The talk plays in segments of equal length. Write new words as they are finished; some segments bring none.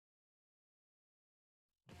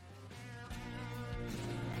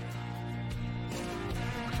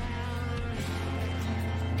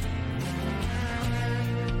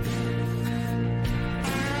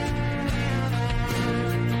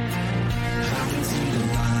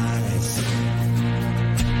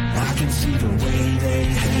the way they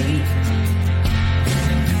hate.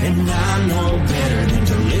 And I know better than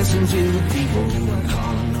to listen to the people who are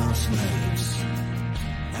calling us slaves.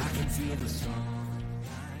 I can feel the sunlight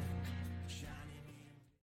shining.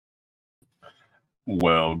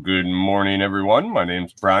 Well, good morning, everyone. My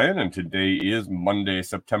name's Brian, and today is Monday,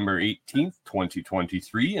 September 18th,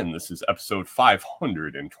 2023, and this is episode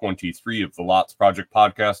 523 of the Lots Project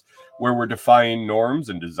podcast, where we're defying norms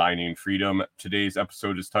and designing freedom. Today's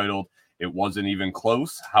episode is titled, It Wasn't Even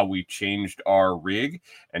Close, How We Changed Our Rig,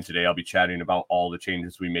 and today I'll be chatting about all the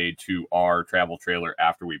changes we made to our travel trailer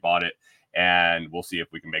after we bought it. And we'll see if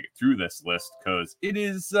we can make it through this list because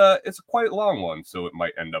it's a quite long one. So it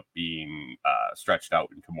might end up being stretched out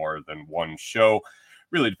into more than one show.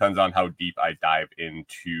 Really depends on how deep I dive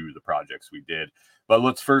into the projects we did. But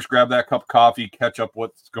let's first grab that cup of coffee, catch up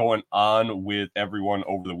what's going on with everyone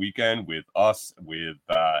over the weekend, with us, with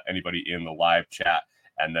anybody in the live chat.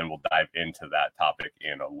 And then we'll dive into that topic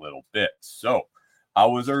in a little bit. So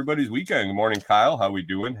how was everybody's weekend? Good morning, Kyle. How we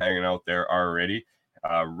doing? Hanging out there already.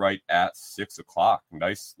 Right at 6 o'clock.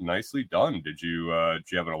 Nicely done. Did you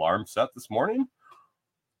have an alarm set this morning?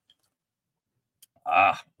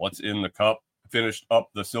 What's in the cup? Finished up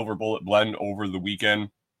the Silver Bullet blend over the weekend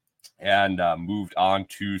and moved on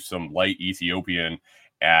to some light Ethiopian.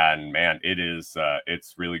 And man,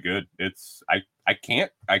 it's really good. I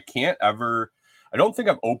don't think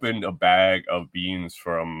I've opened a bag of beans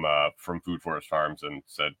from Food Forest Farms and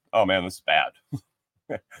said, "Oh man, this is bad."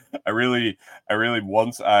 I really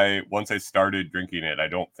once I started drinking it, I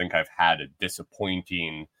don't think I've had a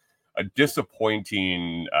disappointing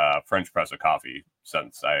French press of coffee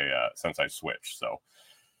since I switched. So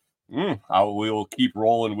we'll keep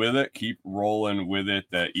rolling with it.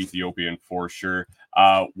 The Ethiopian for sure.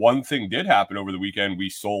 One thing did happen over the weekend. We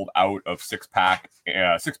sold out of 6 pounds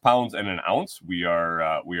and an ounce. We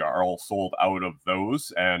are all sold out of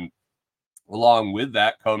those, and along with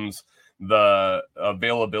that comes the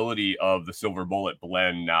availability of the Silver Bullet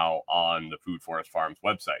blend now on the Food Forest Farms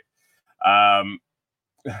website.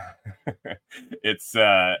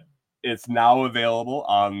 It's now available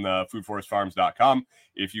on foodforestfarms.com.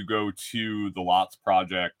 If you go to the Lots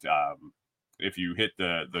Project, if you hit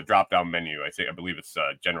the drop down menu, I believe it's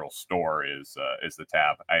General Store is the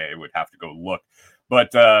tab. I would have to go look.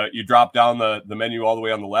 But you drop down the menu all the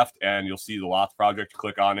way on the left, and you'll see the Lots Project.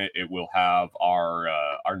 Click on it. It will have our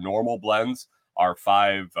normal blends, our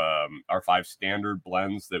five standard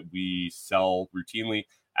blends that we sell routinely,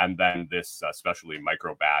 and then this specialty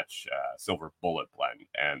micro batch Silver Bullet blend,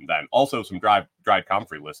 and then also some dried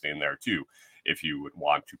comfrey listing there too, if you would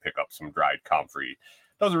want to pick up some dried comfrey.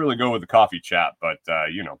 Doesn't really go with the coffee chat, but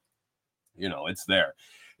it's there.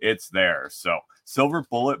 It's there. So Silver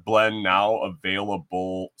Bullet blend now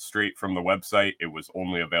available straight from the website. It was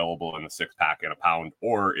only available in the 6-pack and a pound,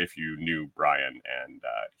 or if you knew Brian and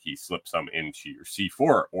he slipped some into your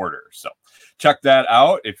C4 order. So check that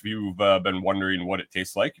out. If you've been wondering what it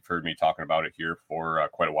tastes like, you've heard me talking about it here for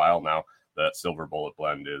quite a while now. That Silver Bullet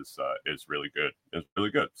blend is really good. It's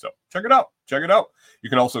really good. So check it out. You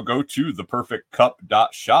can also go to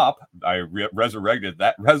theperfectcup.shop. I resurrected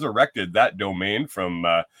that domain from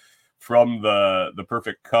the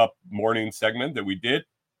Perfect Cup morning segment that we did,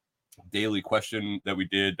 daily question that we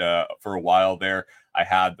did for a while there. I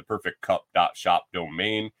had the perfectcup.shop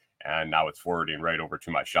domain, and now it's forwarding right over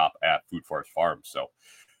to my shop at Food Forest Farms. So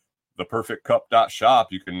theperfectcup.shop,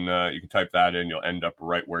 you can type that in. You'll end up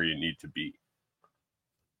right where you need to be.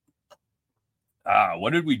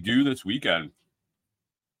 What did we do this weekend?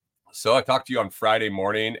 So I talked to you on Friday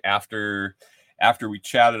morning after we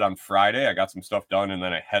chatted on Friday. I got some stuff done, and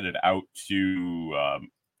then I headed out to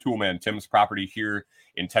Toolman Tim's property here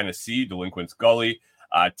in Tennessee, Delinquent's Gully.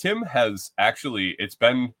 Tim has actually, it's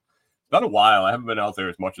been a while. I haven't been out there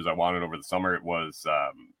as much as I wanted over the summer. It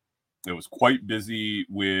was quite busy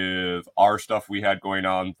with our stuff we had going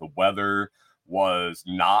on. The weather was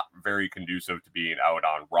not very conducive to being out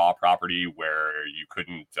on raw property where you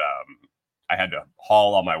couldn't, I had to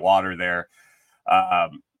haul all my water there. A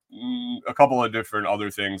couple of different other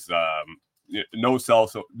things. No cell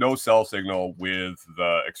signal with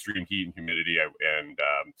the extreme heat and humidity, and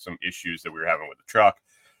some issues that we were having with the truck.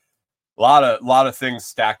 A lot of things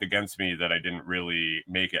stacked against me that I didn't really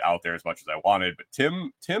make it out there as much as I wanted. But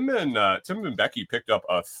Tim and Becky picked up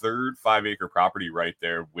a third 5-acre property right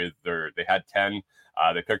there with they had 10.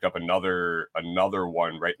 They picked up another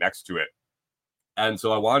one right next to it. And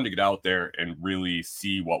so I wanted to get out there and really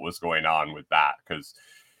see what was going on with that, because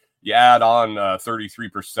you add on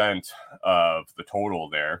 33% of the total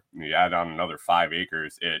there, and you add on another 5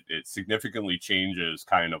 acres, it significantly changes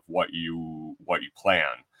kind of what you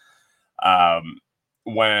plan.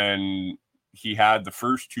 When he had the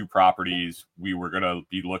first two properties, we were going to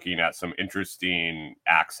be looking at some interesting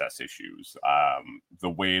access issues. The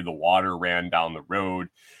way the water ran down the road.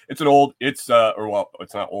 It's it's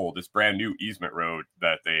not old. It's brand new easement road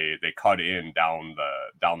that they cut in down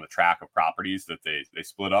the track of properties that they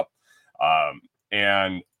split up.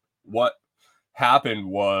 And what happened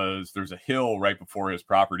was there's a hill right before his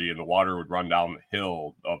property, and the water would run down the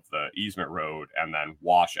hill of the easement road and then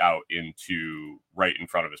wash out into right in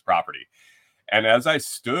front of his property. And as I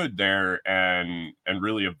stood there and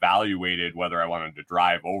really evaluated whether I wanted to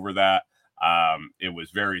drive over that, it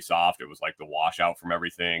was very soft. It was like the washout from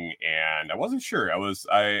everything, and I wasn't sure. I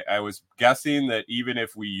was guessing that even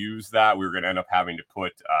if we used that, we were going to end up having to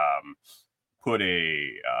put a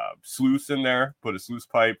sluice in there, put a sluice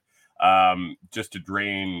pipe, just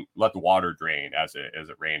to let the water drain as it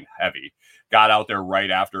rained heavy. Got out there right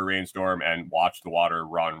after a rainstorm and watched the water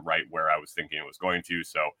run right where I was thinking it was going to.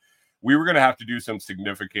 So we were going to have to do some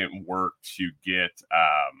significant work to get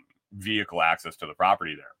vehicle access to the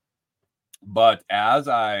property there. But as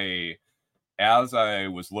I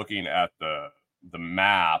was looking at the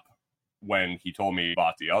map when he told me he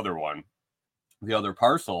bought the other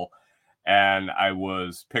parcel, and I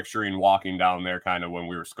was picturing walking down there kind of when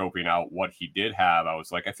we were scoping out what he did have, I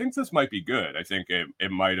was like, I think this might be good. I think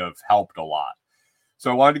it might have helped a lot. So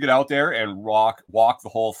I wanted to get out there and walk the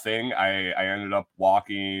whole thing. I ended up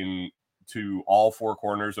walking to all four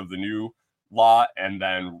corners of the new lot and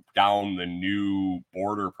then down the new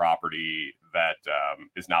border property that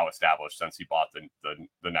is now established since he bought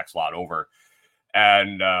the next lot over.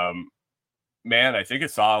 And man, I think it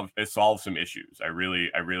solved some issues. I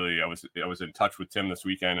was in touch with Tim this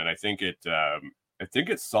weekend, and I think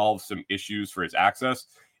it solved some issues for his access.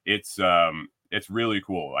 It's really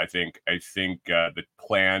cool. I think the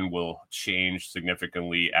plan will change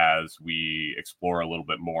significantly as we explore a little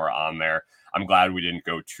bit more on there. I'm glad we didn't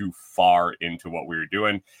go too far into what we were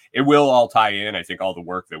doing. It will all tie in. I think all the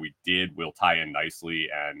work that we did will tie in nicely,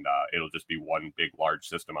 and it'll just be one big, large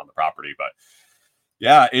system on the property. But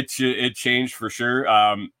yeah, it changed for sure.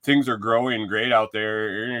 Things are growing great out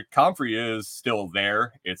there. Comfrey is still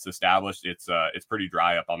there. It's established. It's pretty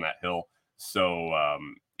dry up on that hill. So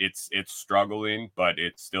it's struggling, but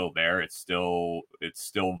it's still there. It's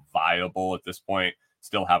still viable at this point.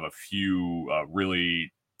 Still have a few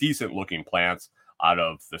really decent looking plants out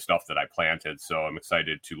of the stuff that I planted. So I'm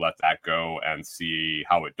excited to let that go and see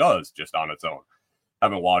how it does just on its own.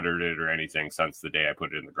 Haven't watered it or anything since the day I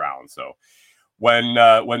put it in the ground. So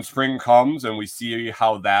when spring comes and we see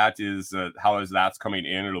how that's coming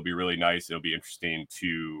in, it'll be really nice. It'll be interesting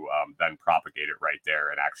to then propagate it right there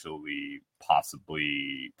and actually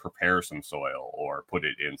possibly prepare some soil or put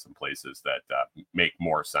it in some places that make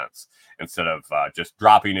more sense instead of just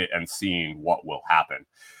dropping it and seeing what will happen.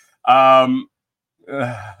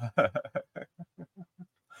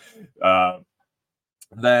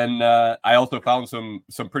 Then I also found some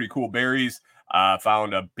pretty cool berries.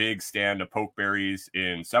 Found a big stand of pokeberries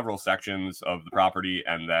in several sections of the property,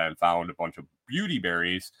 and then found a bunch of beauty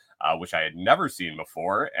berries, which I had never seen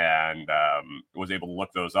before, and was able to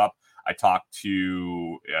look those up. I talked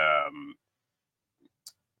to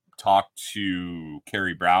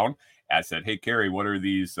Carrie Brown. I said, "Hey, Carrie, what are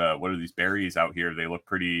these berries out here? They look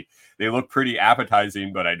pretty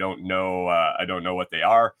appetizing, but I don't know what they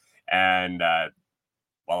are." And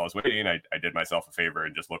while I was waiting, I did myself a favor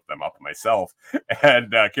and just looked them up myself.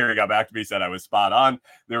 And Carrie got back to me, said I was spot on.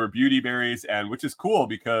 They were beauty berries, and which is cool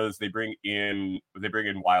because they bring in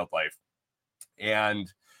wildlife.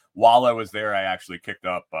 And while I was there, I actually kicked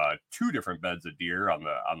up 2 different beds of deer on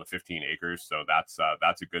the 15 acres. So that's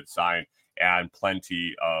a good sign, and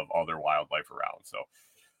plenty of other wildlife around. So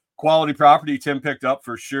quality property Tim picked up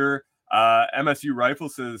for sure. MSU Rifle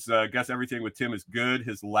says, guess everything with Tim is good.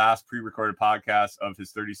 His last pre-recorded podcast of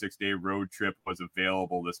his 36-day road trip was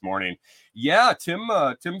available this morning. Yeah,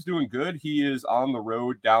 Tim's doing good. He is on the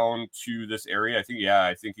road down to this area. I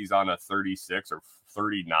think he's on a 36 or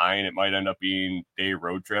 39. It might end up being day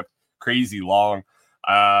road trip. Crazy long.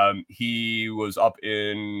 He was up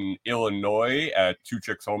in Illinois at Two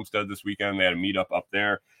Chicks Homestead this weekend. They had a meetup up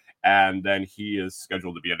there. And then he is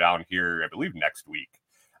scheduled to be down here, I believe, next week.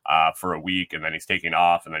 For a week, and then he's taking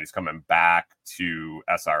off, and then he's coming back to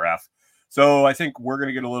SRF. So I think we're going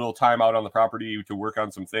to get a little time out on the property to work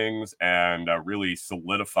on some things and really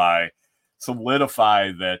solidify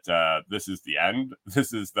that this is the end.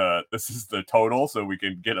 This is the total, so we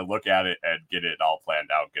can get a look at it and get it all planned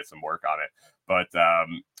out, get some work on it. But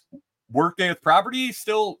Workday with property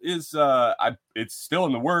still is it's still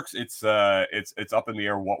in the works. It's up in the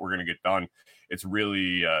air what we're going to get done. It's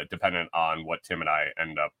really dependent on what Tim and I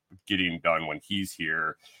end up getting done when he's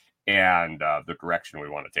here, and the direction we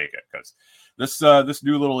want to take it, because this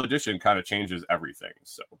new little addition kind of changes everything.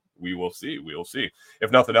 So we will see.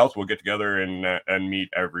 If nothing else, we'll get together and meet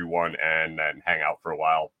everyone and hang out for a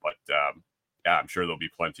while. But yeah, I'm sure there'll be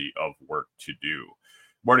plenty of work to do.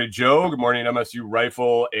 Morning, Joe. Good morning, MSU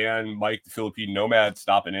Rifle and Mike, the Philippine Nomad,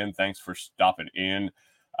 stopping in. Thanks for stopping in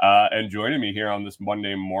and joining me here on this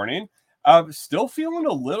Monday morning. Still feeling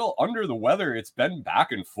a little under the weather. It's been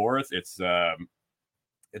back and forth. It's a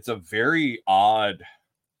very odd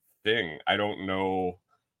thing. I don't know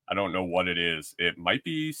what it is. It might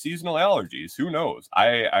be seasonal allergies. Who knows?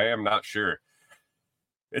 I am not sure.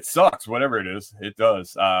 It sucks, whatever it is. It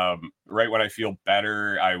does. Right when I feel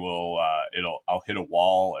better, I'll hit a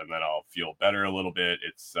wall and then I'll feel better a little bit.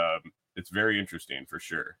 It's very interesting for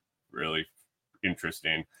sure. Really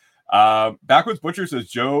interesting. Backwoods Butcher says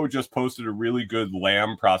Joe just posted a really good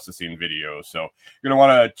lamb processing video. So you're going to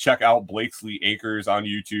want to check out Blakesley Acres on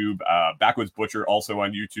YouTube. Backwoods Butcher also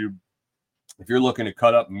on YouTube. If you're looking to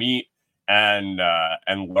cut up meat and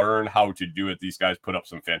learn how to do it, these guys put up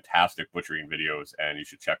some fantastic butchering videos, and you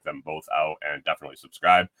should check them both out and definitely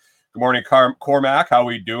subscribe. Good morning, Cormac. How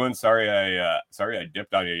we doing? Sorry I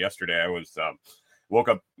dipped on you yesterday. I was woke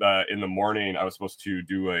up in the morning. I was supposed to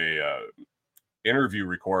do a interview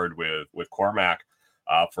record with Cormac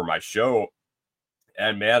for my show,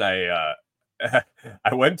 and man,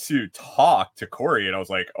 I went to talk to Corey, and I was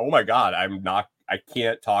like, oh my god, I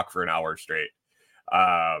can't talk for an hour straight.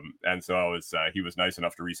 And so he was nice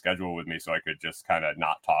enough to reschedule with me so I could just kind of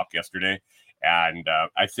not talk yesterday. And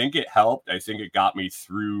I think it helped. I think it got me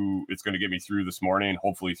through. It's going to get me through this morning,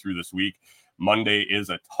 hopefully through this week. Monday is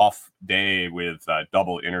a tough day with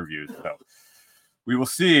double interviews. So we will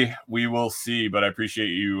see. But I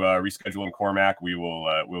appreciate you rescheduling, Cormac.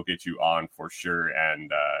 We'll get you on for sure and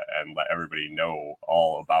let everybody know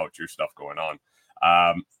all about your stuff going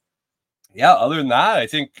on. Yeah, other than that, I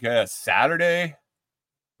think Saturday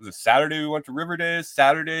we went to River Days.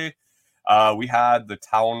 Saturday, we had the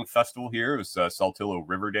town festival here. It was Saltillo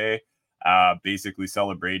River Day, basically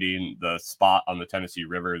celebrating the spot on the Tennessee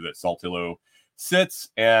River that Saltillo sits,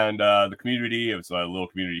 and the community. It was a little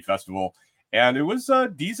community festival, and it was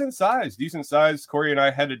decent size. Corey and I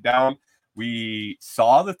headed down. We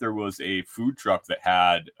saw that there was a food truck that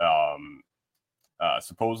had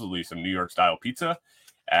supposedly some New York style pizza.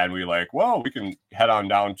 And we were like, well, we can head on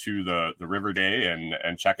down to the River Day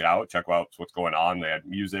and check it out, check out what's going on. They had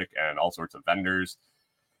music and all sorts of vendors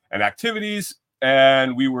and activities.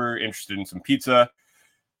 And we were interested in some pizza.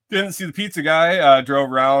 Didn't see the pizza guy, drove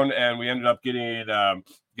around, and we ended up getting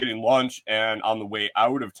lunch. And on the way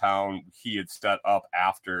out of town, he had set up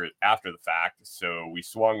after the fact. So we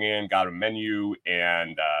swung in, got a menu,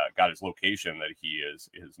 and got his location that he is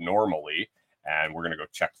normally. And we're going to go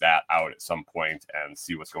check that out at some point and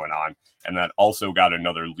see what's going on. And then also got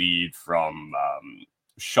another lead from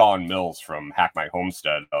Sean Mills from Hack My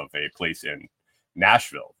Homestead of a place in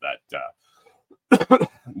Nashville that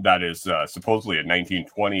that is supposedly a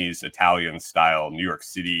 1920s Italian style New York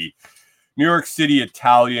City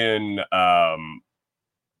Italian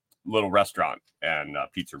little restaurant and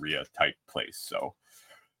pizzeria type place. So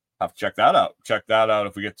have to check that out.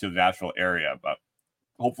 If we get to the Nashville area, but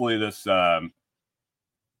hopefully this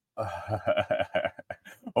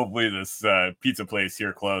pizza place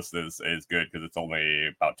here close is good, because it's only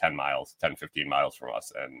about 10, 15 miles from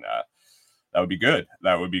us. And that would be good.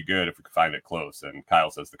 That would be good if we could find it close. And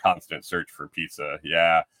Kyle says the constant search for pizza.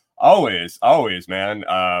 Yeah, always, man.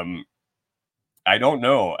 I don't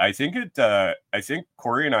know. I think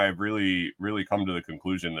Corey and I have really, really come to the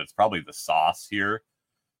conclusion that it's probably the sauce here.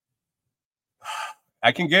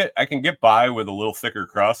 I can get by with a little thicker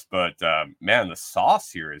crust, but man, the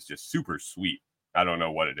sauce here is just super sweet. I don't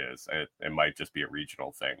know what it is. It might just be a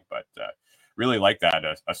regional thing, but really like that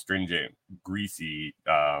astringent, greasy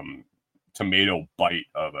tomato bite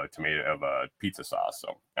of a pizza sauce.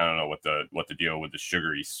 So I don't know what the deal with the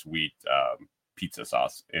sugary sweet pizza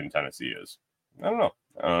sauce in Tennessee is. I don't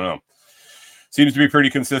know. Seems to be pretty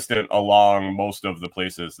consistent along most of the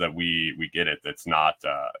places that we get it. That's not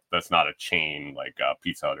a chain like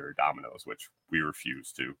Pizza Hut or Domino's, which we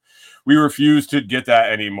refuse to. We refuse to get that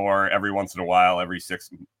anymore. Every once in a while, every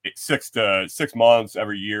 6 months,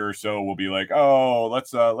 every year or so, we'll be like, oh,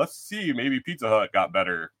 let's see, maybe Pizza Hut got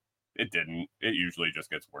better. It didn't. It usually just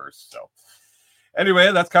gets worse. So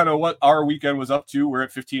anyway, that's kind of what our weekend was up to. We're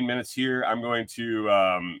at 15 minutes here. I'm going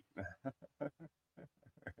to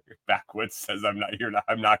Backwoods says I'm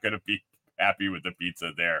not going to be happy with the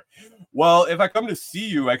pizza there. Well, if I come to see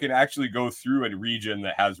you, I can actually go through a region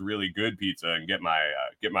that has really good pizza and get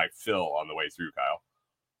my fill on the way through, Kyle.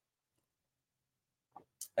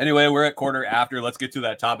 Anyway, we're at quarter after. Let's get to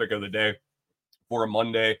that topic of the day for a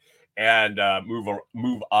Monday and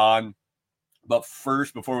move on. But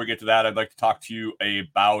first, before we get to that, I'd like to talk to you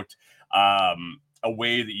about a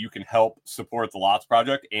way that you can help support the Lots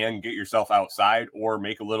Project and get yourself outside or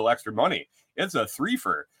make a little extra money. It's a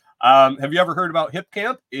threefer. Have you ever heard about Hip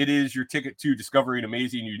Camp? It is your ticket to discovering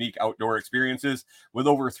amazing, unique outdoor experiences with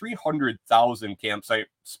over 300,000 campsites,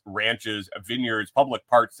 ranches, vineyards, public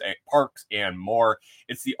parks, and more.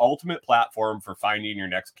 It's the ultimate platform for finding your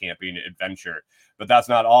next camping adventure. But that's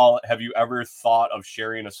not all. Have you ever thought of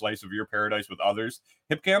sharing a slice of your paradise with others?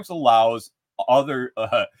 Hip Camp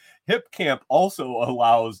also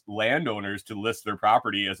allows landowners to list their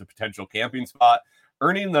property as a potential camping spot,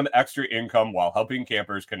 earning them extra income while helping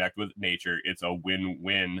campers connect with nature. It's a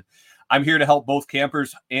win-win. I'm here to help both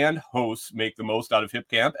campers and hosts make the most out of Hip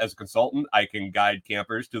Camp. As a consultant, I can guide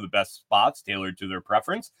campers to the best spots tailored to their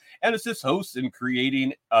preference and assist hosts in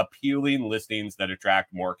creating appealing listings that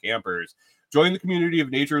attract more campers. Join the community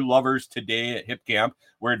of nature lovers today at Hip Camp,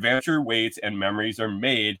 where adventure waits and memories are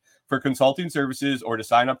made. For consulting services or to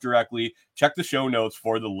sign up directly, check the show notes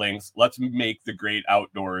for the links. Let's make the great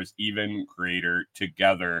outdoors even greater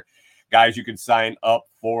together. Guys, you can sign up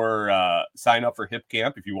for Hip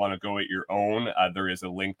Camp if you want to go at your own. There is a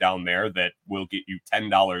link down there that will get you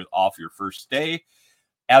 $10 off your first stay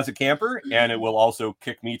as a camper, and it will also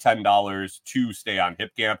kick me $10 to stay on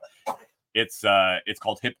Hip Camp. It's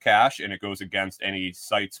called Hip Cash, and it goes against any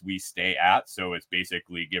sites we stay at. So it's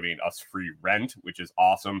basically giving us free rent, which is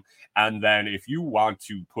awesome. And then if you want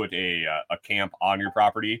to put a camp on your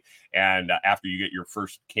property, and after you get your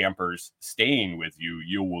first campers staying with you,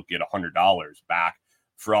 you will get $100 back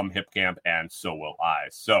from Hip Camp, and so will I.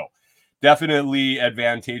 So definitely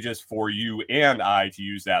advantageous for you and I to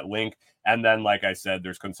use that link. And then, like I said,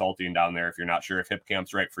 there's consulting down there. If you're not sure if Hip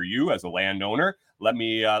Camp's right for you as a landowner, let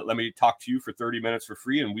me talk to you for 30 minutes for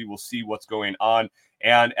free, and we will see what's going on.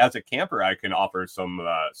 And as a camper, I can offer some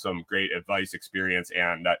great advice, experience,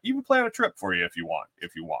 and even plan a trip for you if you want.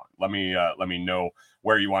 Let me know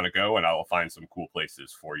where you want to go, and I will find some cool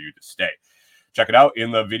places for you to stay. Check it out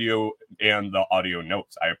in the video and the audio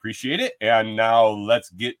notes. I appreciate it. And now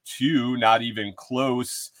let's get to not even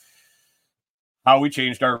close how we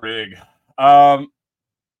changed our rig.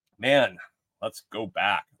 Man, let's go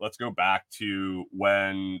back. Let's go back to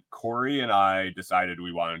when Corey and I decided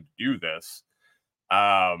we wanted to do this.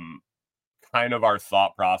 Kind of our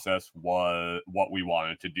thought process was what we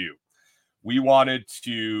wanted to do. We wanted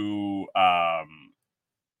to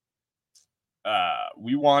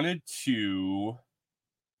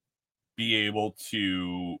be able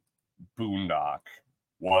to boondock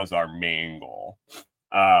was our main goal.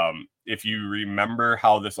 If you remember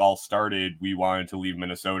how this all started, we wanted to leave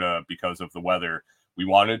Minnesota because of the weather. We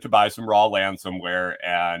wanted to buy some raw land somewhere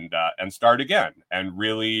and start again and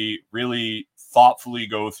really, really thoughtfully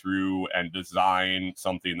go through and design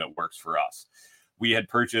something that works for us. We had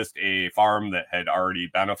purchased a farm that had already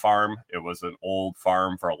been a farm. It was an old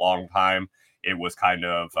farm for a long time. It was kind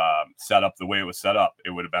of set up the way it was set up. It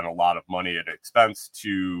would have been a lot of money and expense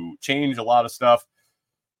to change a lot of stuff.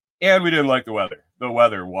 And we didn't like the weather. The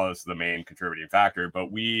weather was the main contributing factor,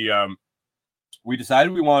 but we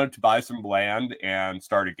decided we wanted to buy some land and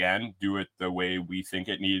start again, do it the way we think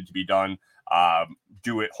it needed to be done,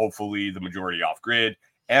 do it hopefully the majority off grid,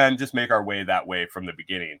 and just make our way that way from the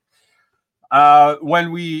beginning.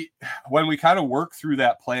 When we kind of worked through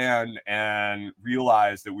that plan and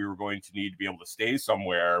realized that we were going to need to be able to stay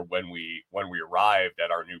somewhere when we arrived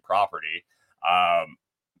at our new property,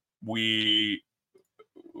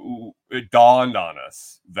 it dawned on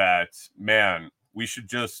us that, man, we should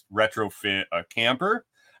just retrofit a camper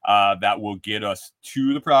that will get us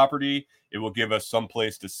to the property. It will give us some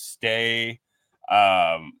place to stay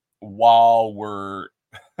while we're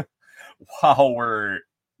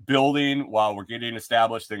building, while we're getting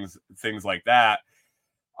established, things like that.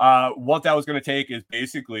 What that was going to take is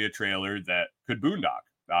basically a trailer that could boondock.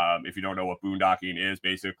 If you don't know what boondocking is,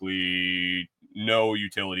 basically no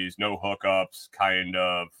utilities, no hookups, kind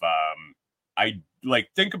of,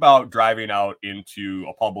 think about driving out into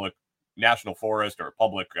a public national forest or a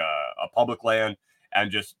public land and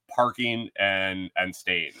just parking and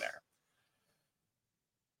staying there.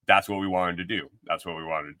 That's what we wanted to do.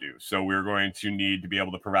 So we were going to need to be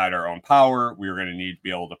able to provide our own power. We were going to need to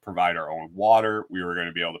be able to provide our own water. We were going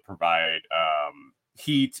to be able to provide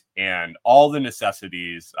heat and all the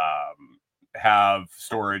necessities have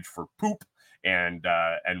storage for poop and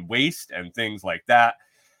waste and things like that.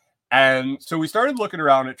 And so we started looking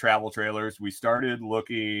around at travel trailers. We started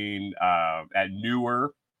looking at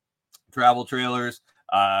newer travel trailers.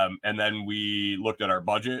 And then we looked at our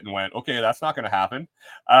budget and went, okay, that's not going to happen.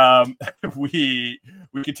 We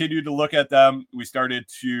continued to look at them. We started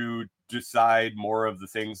to decide more of the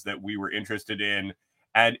things that we were interested in.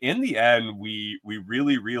 And in the end, we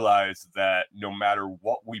really realized that no matter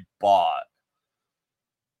what we bought,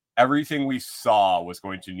 everything we saw was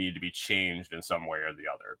going to need to be changed in some way or the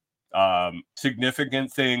other.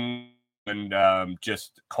 Significant thing and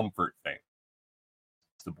just comfort things.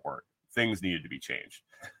 The board. Things needed to be changed.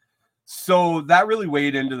 So that really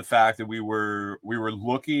weighed into the fact that we were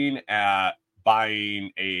looking at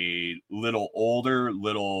buying a little older,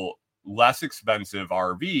 little less expensive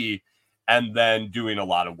RV and then doing a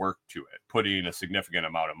lot of work to it, putting a significant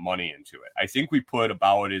amount of money into it. I think we put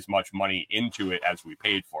about as much money into it as we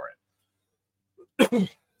paid for it.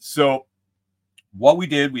 So what we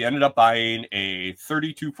did, we ended up buying a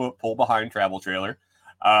 32-foot pull-behind travel trailer.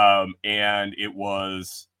 And it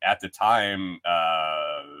was at the time,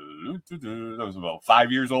 it was about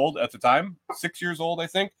 5 years old at the time, 6 years old, I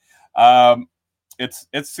think. It's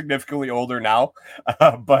significantly older now,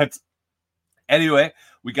 but anyway,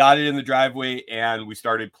 we got it in the driveway and we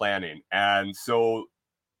started planning. And so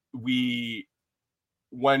when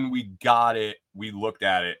we got it, we looked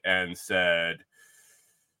at it and said,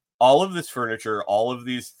 all of this furniture, all of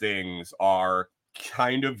these things are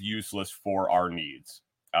kind of useless for our needs.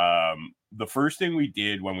 The first thing we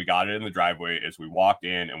did when we got it in the driveway is we walked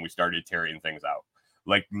in and we started tearing things out.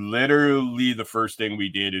 Like literally the first thing we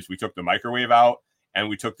did is we took the microwave out and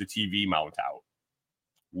we took the TV mount out.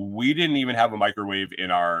 We didn't even have a microwave in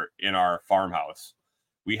our farmhouse.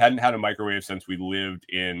 We hadn't had a microwave since we lived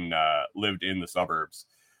in the suburbs.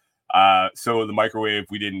 So the microwave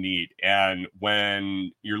we didn't need. And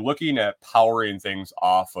when you're looking at powering things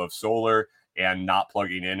off of solar and not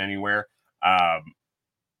plugging in anywhere,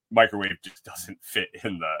 microwave just doesn't fit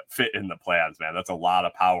in the plans, man. That's a lot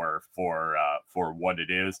of power for what it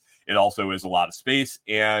is. It also is a lot of space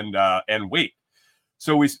and weight.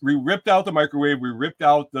 So we ripped out the microwave. We ripped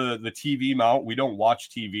out the TV mount. We don't watch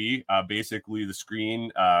TV. Basically, the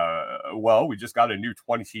screen. We just got a new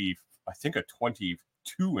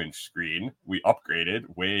 22-inch screen. We upgraded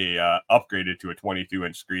to a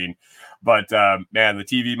 22-inch screen. But man, the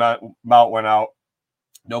TV mount went out.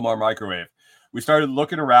 No more microwave. We started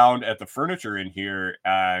looking around at the furniture in here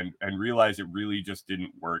and realized it really just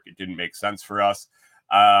didn't work. It didn't make sense for us.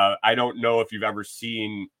 I don't know if you've ever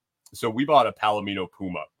seen. So we bought a Palomino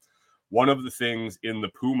Puma. One of the things in the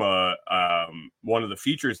Puma, one of the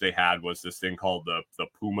features they had was this thing called the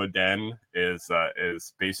Puma Den. Is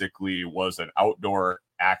basically was an outside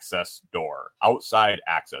access door.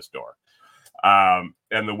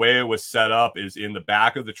 And the way it was set up is in the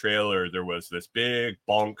back of the trailer, there was this big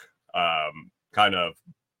bunk,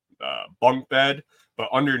 bunk bed, but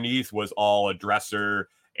underneath was all a dresser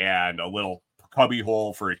and a little cubby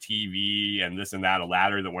hole for a TV and this and that, a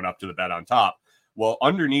ladder that went up to the bed on top. Well,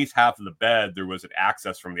 underneath half of the bed, there was an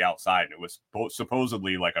access from the outside, and it was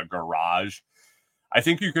supposedly like a garage. I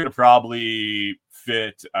think you could probably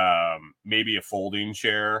fit maybe a folding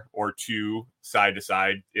chair or two side to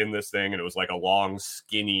side in this thing, and it was like a long,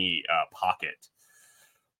 skinny pocket.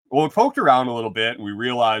 Well, we poked around a little bit, and we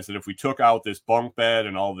realized that if we took out this bunk bed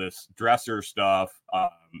and all this dresser stuff,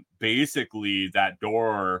 basically that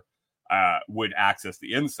door would access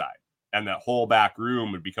the inside, and that whole back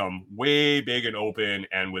room would become way big and open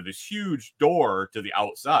and with this huge door to the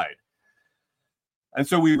outside. And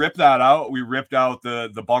so we ripped that out. We ripped out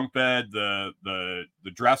the bunk bed, the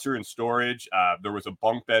dresser and storage. There was a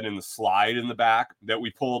bunk bed in the slide in the back that we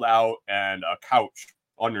pulled out and a couch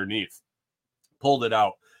underneath. Pulled it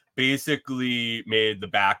out. Basically made the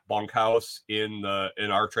back bunkhouse in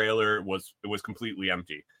our trailer. It was completely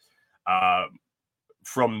empty.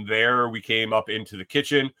 From there, we came up into the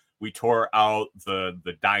kitchen. We tore out the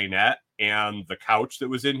dinette and the couch that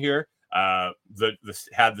was in here. Had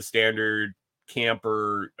the standard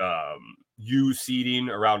camper U seating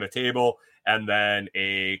around a table, and then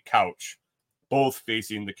a couch, both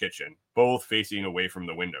facing the kitchen, both facing away from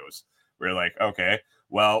the windows. We're like, okay,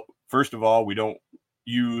 well, first of all, we don't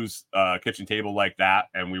use a kitchen table like that,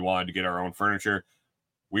 and we wanted to get our own furniture.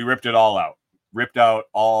 We ripped it all out. Ripped out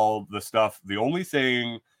all the stuff. The only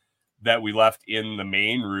thing that we left in the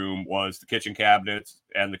main room was the kitchen cabinets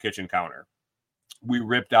and the kitchen counter. We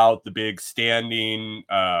ripped out the big standing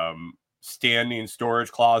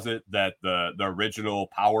storage closet that the original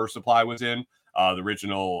power supply was in. The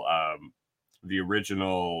original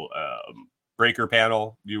breaker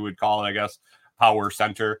panel, you would call it, I guess, power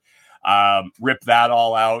center. Ripped that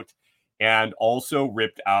all out, and also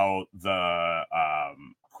ripped out the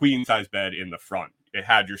queen size bed in the front. It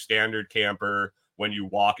had your standard camper. When you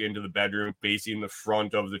walk into the bedroom facing the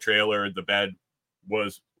front of the trailer, the bed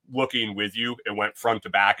was looking with you. It went front to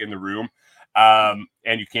back in the room. And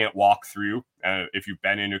you can't walk through. If you've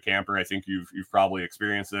been in a camper, I think you've probably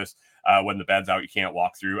experienced this. When the bed's out, you can't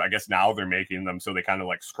walk through. I guess now they're making them so they kind of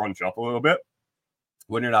like scrunch up a little bit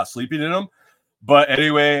when you're not sleeping in them. But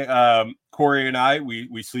anyway, Corey and I,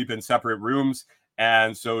 we sleep in separate rooms.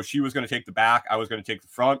 And so she was going to take the back. I was going to take the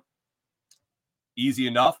front. Easy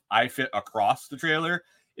enough. I fit across the trailer.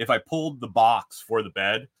 If I pulled the box for the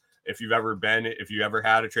bed, if you've ever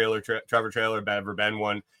had a trailer, Trevor trailer, ever been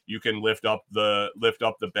one, you can lift up the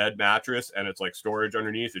bed mattress and it's like storage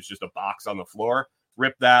underneath. It's just a box on the floor.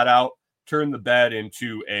 Rip that out, turn the bed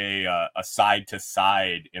into a side to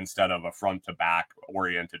side instead of a front to back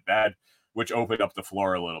oriented bed, which opened up the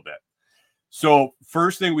floor a little bit. So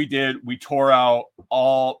first thing we did, we tore out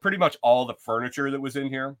pretty much all the furniture that was in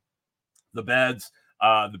here, the beds,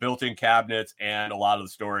 the built-in cabinets, and a lot of the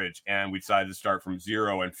storage. And we decided to start from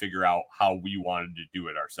zero and figure out how we wanted to do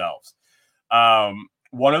it ourselves.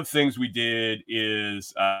 One of the things we did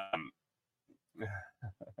is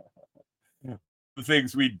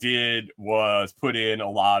put in a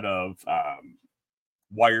lot of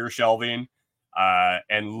wire shelving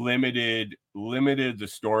and limited the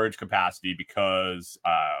storage capacity because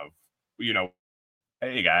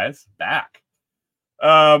hey guys, back.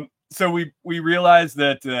 So we realized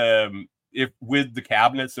that if with the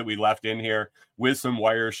cabinets that we left in here, with some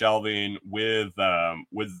wire shelving, with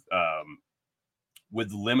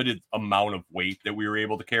limited amount of weight that we were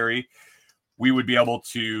able to carry, we would be able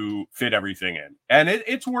to fit everything in. And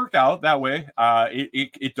it's worked out that way.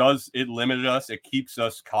 It limited us. It keeps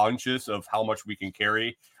us conscious of how much we can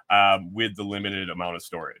carry with the limited amount of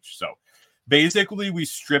storage. So basically we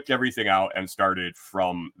stripped everything out and started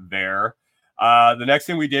from there. The next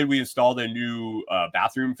thing we did, we installed a new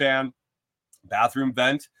bathroom vent,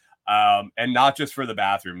 and not just for the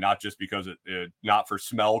bathroom, not just because not for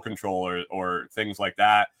smell control or things like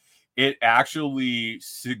that. It actually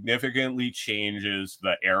significantly changes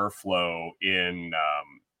the airflow in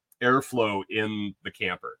the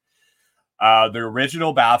camper. The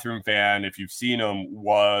original bathroom fan, if you've seen them,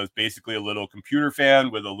 was basically a little computer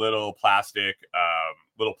fan with a little plastic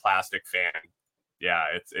fan. Yeah,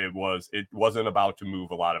 it wasn't about to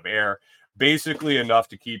move a lot of air, basically enough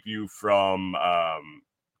to keep you from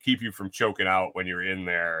choking out when you're in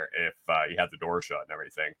there if you had the door shut and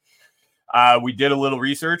everything. We did a little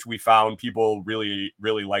research. We found people really,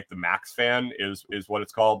 really like the Max fan is what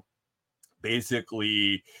it's called.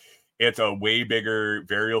 Basically, it's a way bigger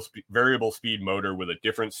variable speed motor with a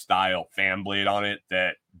different style fan blade on it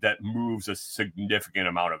that moves a significant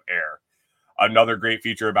amount of air. Another great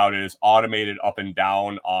feature about it is automated up and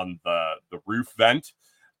down on the roof vent.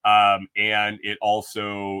 And it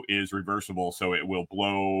also is reversible. So it will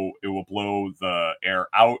blow the air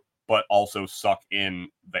out, but also suck in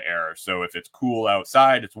the air. So if it's cool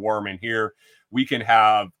outside, it's warm in here, we can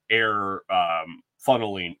have air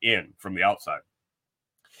funneling in from the outside.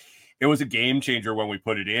 It was a game changer when we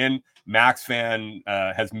put it in. MaxFan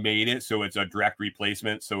has made it so it's a direct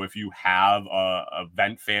replacement. So if you have a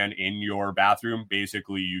vent fan in your bathroom,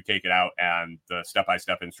 basically you take it out, and the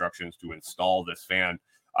step-by-step instructions to install this fan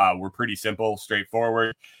were pretty simple,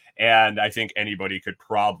 straightforward. And I think anybody could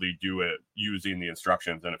probably do it using the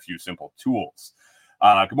instructions and a few simple tools.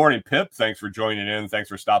 Good morning, Pip. Thanks for joining in. Thanks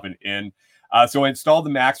for stopping in. So I installed the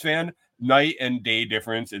MaxFan. Night and day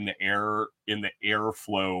difference in the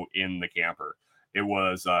airflow in the camper. It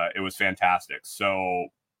was fantastic. So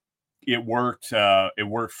it worked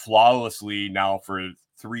flawlessly now for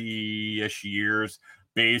 3-ish years.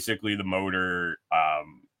 Basically the motor,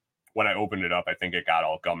 when I opened it up, I think it got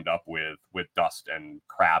all gummed up with dust and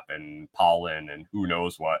crap and pollen and who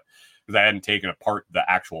knows what, because I hadn't taken apart the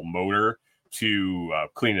actual motor to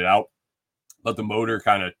clean it out. But the motor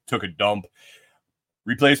kind of took a dump.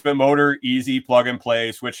 Replacement motor, easy, plug and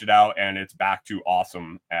play, switched it out, and it's back to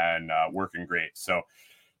awesome and working great. So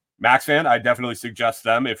MaxFan, I definitely suggest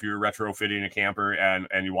them if you're retrofitting a camper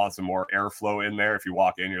and you want some more airflow in there. If you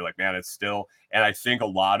walk in, you're like, man, it's still. And I think a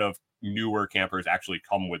lot of newer campers actually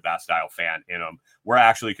come with that style fan in them. We're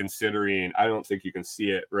actually considering, I don't think you can see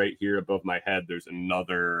it right here above my head, there's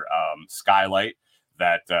another skylight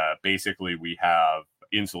that basically we have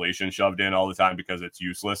insulation shoved in all the time because it's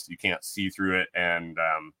useless. You can't see through it, and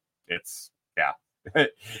it's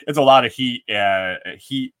a lot of heat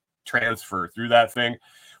transfer through that thing.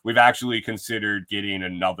 We've actually considered getting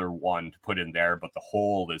another one to put in there, but the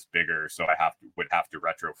hole is bigger, so would have to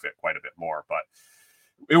retrofit quite a bit more. But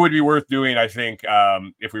it would be worth doing, I think,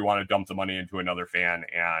 if we want to dump the money into another fan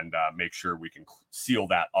and make sure we can seal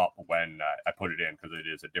that up when I put it in, because it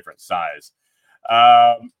is a different size.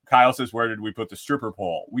 Kyle says, where did we put the stripper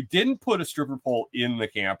pole? We didn't put a stripper pole in the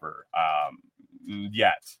camper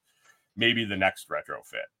yet. Maybe the next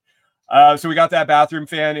retrofit. So we got that bathroom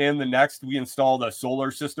fan in. The next, we installed a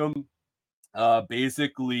solar system.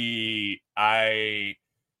 Basically, I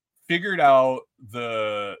figured out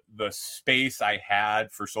the space I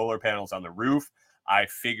had for solar panels on the roof. I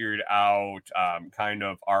figured out kind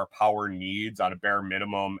of our power needs on a bare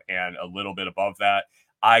minimum and a little bit above that.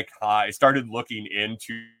 I started looking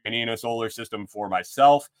into getting a solar system for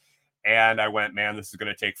myself, and I went, man, this is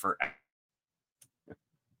going to take forever.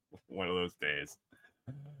 One of those days.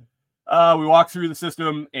 We walked through the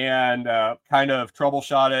system and kind of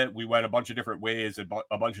troubleshot it. We went a bunch of different ways, a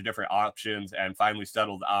bunch of different options, and finally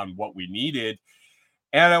settled on what we needed.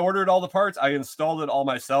 And I ordered all the parts. I installed it all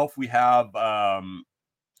myself. We have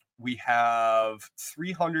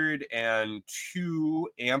 302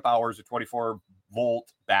 amp hours of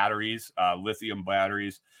 24-volt batteries, lithium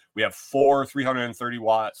batteries. We have 4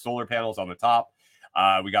 330-watt solar panels on the top.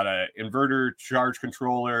 We got an inverter charge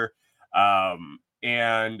controller,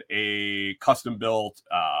 and a custom-built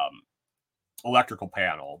electrical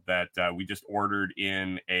panel that we just ordered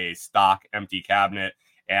in a stock empty cabinet,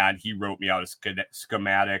 and he wrote me out a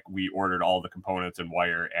schematic. We ordered all the components and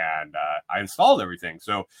wire, and I installed everything.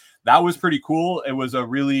 So that was pretty cool. It was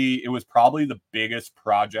probably the biggest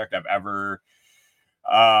project I've ever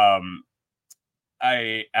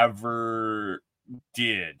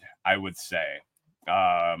did, I would say.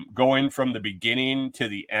 Going from the beginning to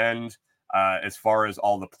the end, as far as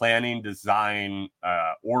all the planning, design,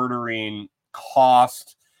 ordering,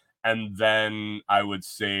 cost, and then I would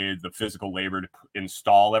say the physical labor to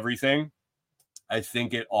install everything. I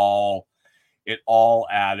think it all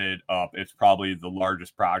added up. It's probably the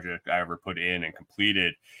largest project I ever put in and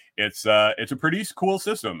completed. It's a pretty cool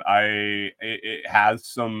system. It has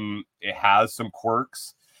some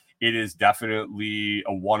quirks. It is definitely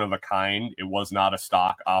a one of a kind. It was not a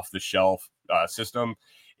stock off the shelf system.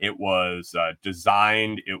 It was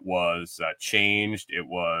designed. It was changed. It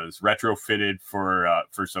was retrofitted for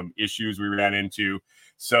some issues we ran into.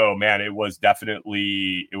 So, man, it was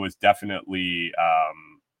definitely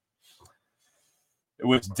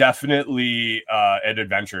an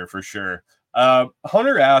adventure for sure.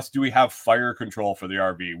 Hunter asked, "Do we have fire control for the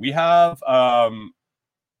RV?" We have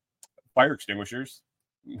fire extinguishers.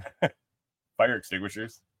 Fire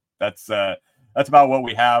extinguishers. That's about what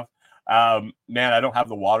we have. Man, I don't have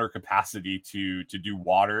the water capacity to do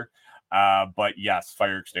water, but yes,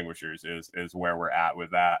 fire extinguishers is where we're at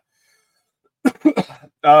with that.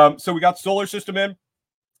 So we got the solar system in.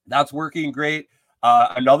 That's working great.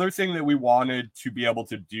 Another thing that we wanted to be able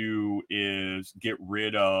to do is get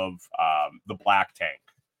rid of the black tank.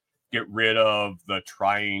 Get rid of the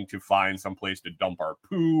trying to find some place to dump our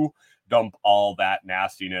poo, dump all that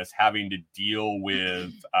nastiness, having to deal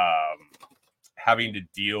with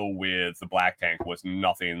the black tank was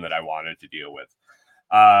nothing that I wanted to deal with.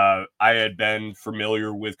 I had been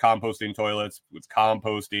familiar with composting toilets, with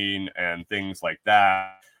composting and things like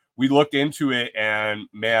that. We looked into it, and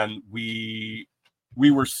man, we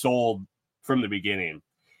were sold from the beginning.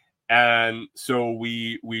 And so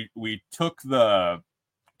we took the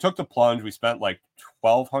plunge. We spent like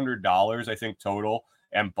 $1,200, I think, total,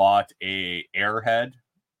 and bought a Airhead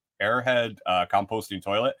composting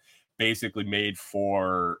toilet, basically made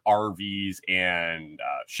for RVs and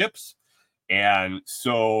ships. And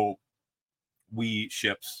so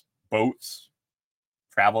boats,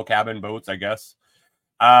 travel cabin boats, I guess.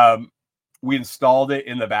 We installed it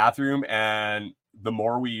in the bathroom, and the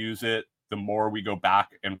more we use it, the more we go back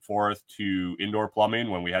and forth to indoor plumbing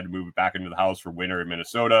when we had to move it back into the house for winter in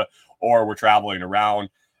Minnesota, or we're traveling around.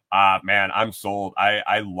 Man, I'm sold.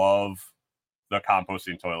 I love the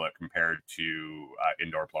composting toilet compared to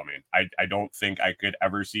indoor plumbing. I don't think I could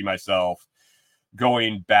ever see myself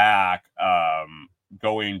going back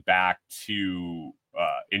to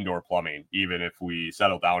indoor plumbing. Even if we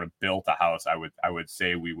settled down and built a house, I would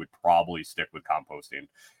say we would probably stick with composting.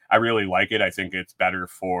 I really like it. I think it's better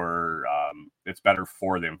for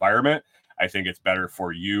the environment. I think it's better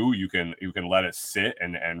for you. You can let it sit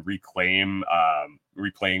and reclaim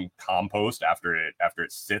compost after it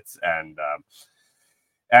sits and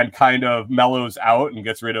kind of mellows out and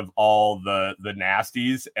gets rid of all the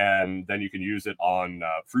nasties, and then you can use it on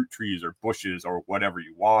fruit trees or bushes or whatever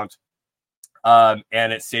you want. And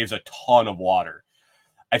it saves a ton of water.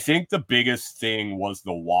 I think the biggest thing was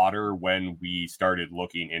the water when we started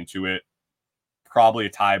looking into it. Probably a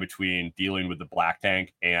tie between dealing with the black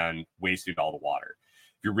tank and wasting all the water.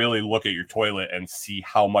 If you really look at your toilet and see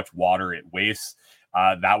how much water it wastes,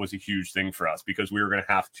 that was a huge thing for us, because we were going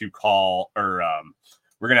to have to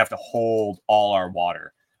we're going to have to hold all our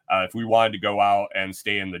water. If we wanted to go out and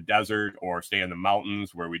stay in the desert or stay in the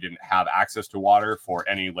mountains where we didn't have access to water for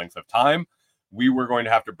any length of time, we were going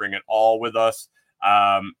to have to bring it all with us.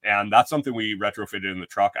 And that's something we retrofitted in the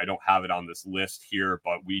truck. I don't have it on this list here,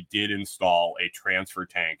 but we did install a transfer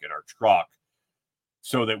tank in our truck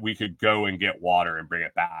so that we could go and get water and bring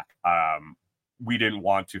it back. We didn't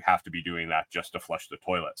want to have to be doing that just to flush the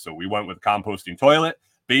toilet. So we went with a composting toilet,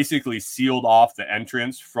 basically sealed off the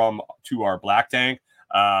entrance to our black tank,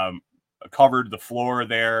 covered the floor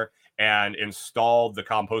there, and installed the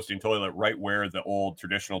composting toilet right where the old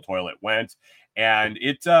traditional toilet went. And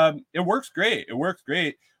it works great. It works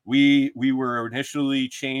great. We were initially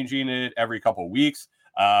changing it every couple of weeks,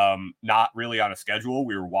 not really on a schedule.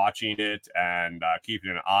 We were watching it and keeping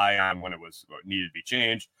an eye on when it needed to be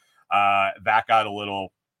changed. That got a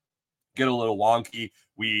little wonky.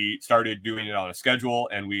 We started doing it on a schedule,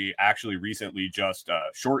 and we actually recently just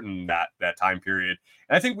shortened that time period.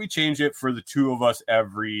 And I think we changed it for the two of us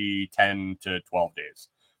every 10 to 12 days.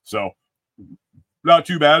 So not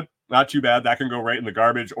too bad. Not too bad. That can go right in the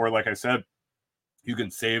garbage, or like I said, you can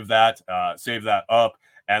save that up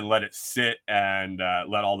and let it sit and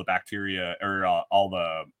let all the bacteria or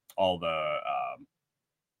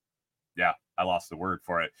I lost the word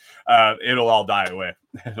for it. It'll all die away.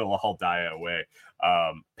 It'll all die away.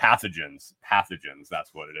 Pathogens.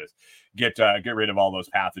 That's what it is. Get rid of all those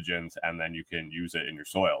pathogens, and then you can use it in your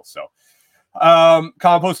soil. So,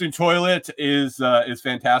 composting toilet is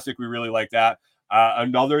fantastic. We really like that.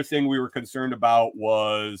 Another thing we were concerned about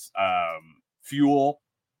was fuel.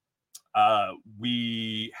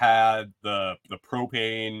 We had the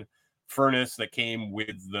propane furnace that came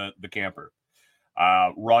with the camper.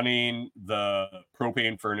 Running the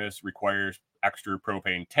propane furnace requires extra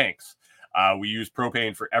propane tanks. We use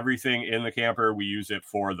propane for everything in the camper. We use it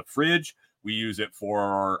for the fridge. We use it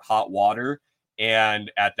for hot water.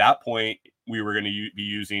 And at that point, we were going to be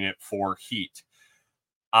using it for heat.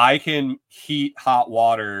 I can heat hot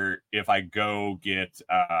water if I go get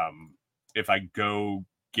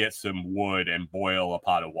some wood and boil a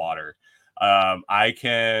pot of water. I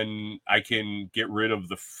can get rid of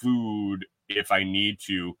the food if I need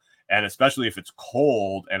to, and especially if it's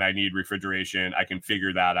cold and I need refrigeration, I can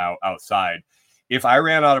figure that out outside. If I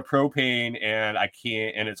ran out of propane and I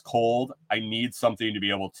can't, and it's cold, I need something to be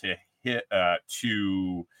able to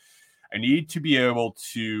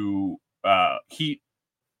heat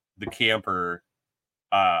the camper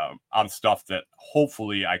on stuff that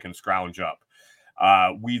hopefully I can scrounge up.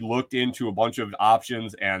 We looked into a bunch of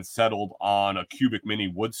options and settled on a Cubic Mini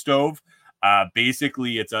wood stove.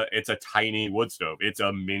 Basically, it's a tiny wood stove. It's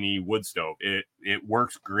a mini wood stove. It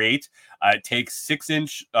works great. It takes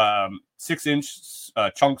 6-inch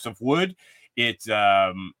chunks of wood. It's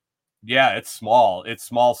small. It's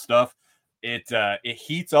small stuff. It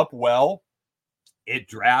heats up well. It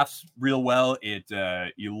drafts real well.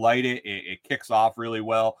 You light it. It kicks off really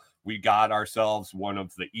well. We got ourselves one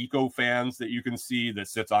of the Eco fans that you can see that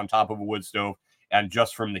sits on top of a wood stove. And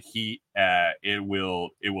just from the heat, it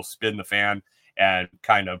will spin the fan and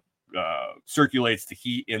kind of circulates the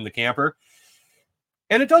heat in the camper.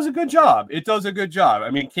 And it does a good job.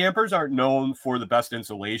 I mean, campers aren't known for the best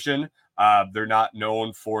insulation. They're not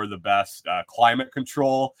known for the best climate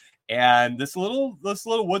control. And this little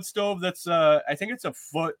wood stove that's I think it's a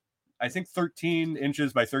foot. I think 13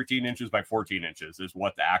 inches by 13 inches by 14 inches is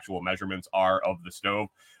what the actual measurements are of the stove.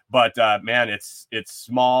 But man, it's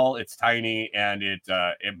small, it's tiny, and it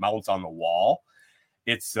mounts on the wall.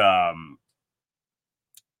 It's I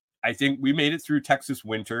think we made it through Texas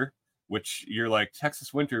winter, which you're like,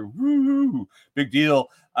 Texas winter, woo, big deal.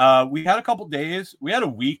 We had a couple days. We had a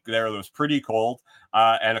week there that was pretty cold,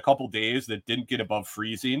 and a couple days that didn't get above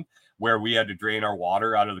freezing, where we had to drain our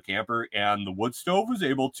water out of the camper, and the wood stove was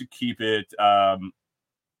able to keep it,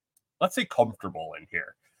 let's say, comfortable in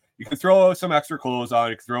here. You can throw some extra clothes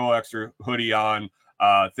on, you can throw extra hoodie on,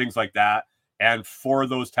 things like that. And for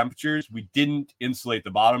those temperatures, we didn't insulate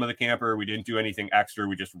the bottom of the camper. We didn't do anything extra.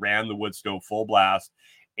 We just ran the wood stove full blast,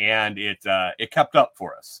 and it kept up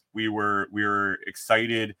for us. We were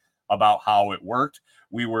excited about how it worked.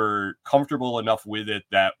 We were comfortable enough with it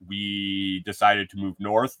that we decided to move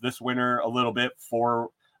north this winter a little bit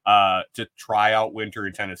to try out winter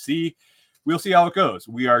in Tennessee. we'll see how it goes.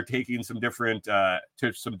 We are taking some different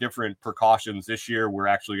precautions this year. We're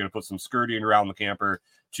actually going to put some skirting around the camper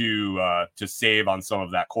to save on some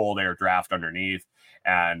of that cold air draft underneath,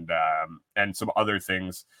 and some other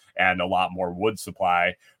things, and a lot more wood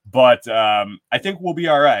supply. But I think we'll be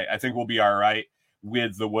all right. I think we'll be all right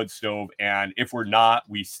with the wood stove. And if we're not,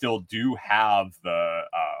 we still do have the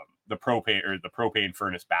propane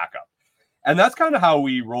furnace backup. And that's kind of how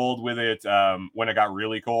we rolled with it when it got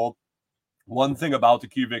really cold. One thing about the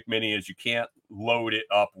Cubic Mini is you can't load it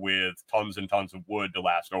up with tons and tons of wood to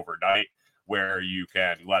last overnight, where you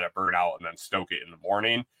can let it burn out and then stoke it in the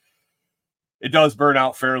morning. It does burn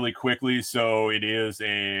out fairly quickly, so it is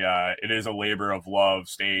a labor of love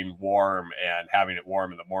staying warm and having it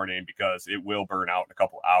warm in the morning, because it will burn out in a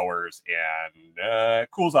couple hours, and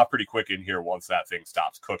it cools off pretty quick in here once that thing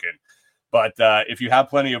stops cooking. But if you have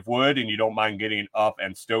plenty of wood and you don't mind getting up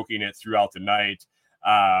and stoking it throughout the night,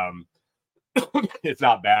 it's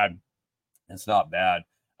not bad. It's not bad.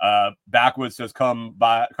 Backwoods says, come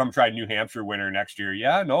try New Hampshire winter next year.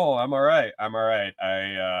 Yeah, no, I'm all right.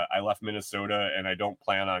 I left Minnesota, and I don't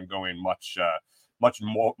plan on going much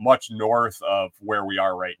north of where we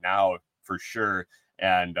are right now, for sure.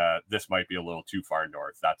 And this might be a little too far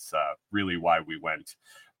north. That's really why we went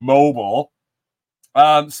mobile.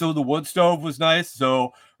 So the wood stove was nice.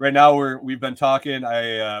 So right now we've been talking.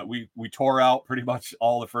 We tore out pretty much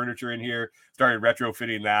all the furniture in here, started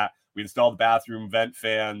retrofitting that. We installed the bathroom vent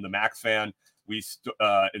fan, the Max fan. We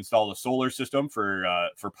installed a solar system for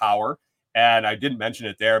power, and I didn't mention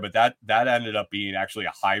it there, but that ended up being actually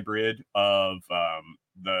a hybrid of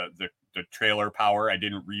the trailer power. I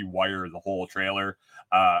didn't rewire the whole trailer.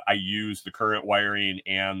 I used the current wiring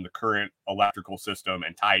and the current electrical system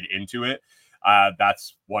and tied into it.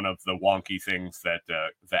 That's one of the wonky things that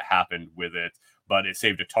happened with it, but it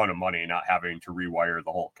saved a ton of money not having to rewire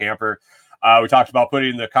the whole camper. We talked about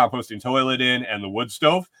putting the composting toilet in and the wood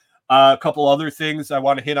stove. A couple other things I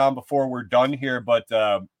want to hit on before we're done here, but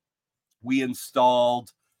we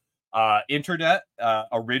installed internet.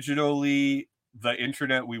 Originally, the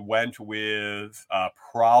internet we went with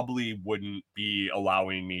probably wouldn't be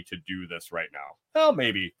allowing me to do this right now. Well,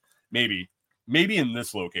 maybe in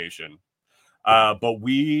this location. But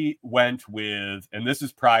we went with, and this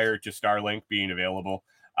is prior to Starlink being available.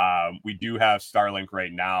 We do have Starlink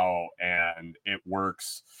right now, and it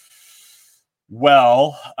works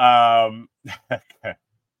well.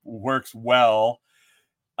 Works well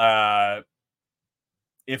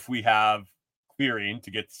if we have clearing to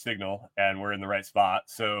get the signal and we're in the right spot.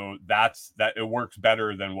 So that it works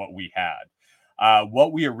better than what we had.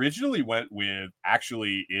 What we originally went with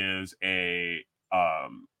actually is a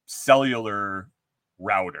cellular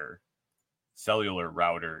router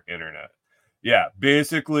internet. Yeah,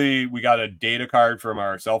 basically we got a data card from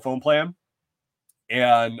our cell phone plan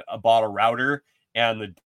and bought a router, and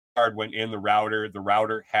the card went in the router. The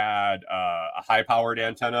router had a high powered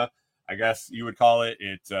antenna, I guess you would call it.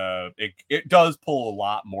 It does pull a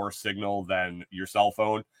lot more signal than your cell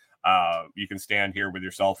phone. You can stand here with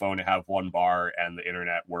your cell phone and have one bar, and the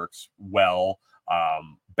internet works well,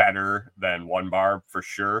 better than one bar for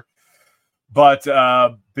sure. But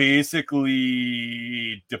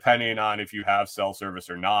basically, depending on if you have cell service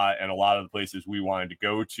or not, and a lot of the places we wanted to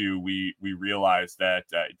go to, we realized that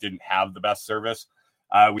it didn't have the best service.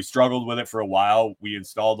 We struggled with it for a while. We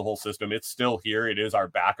installed the whole system. It's still here. It is our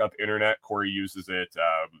backup internet. Corey uses it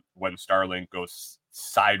when Starlink goes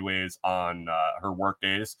sideways on her work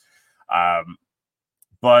days.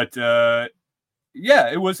 But yeah,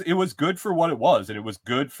 it was good for what it was, and it was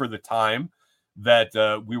good for the time that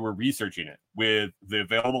we were researching it. With the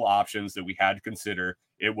available options that we had to consider,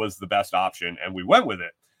 it was the best option, and we went with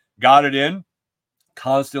it. Got it in,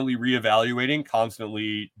 constantly reevaluating,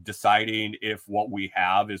 constantly deciding if what we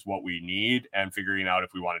have is what we need, and figuring out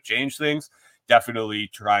if we want to change things. Definitely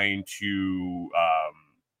trying to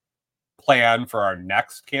plan for our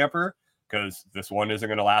next camper, because this one isn't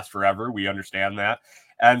going to last forever. We understand that.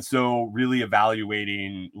 And so really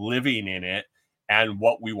evaluating living in it and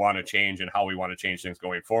what we want to change and how we want to change things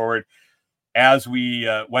going forward. As we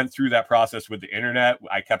went through that process with the internet,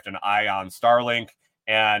 I kept an eye on Starlink.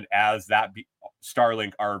 And as that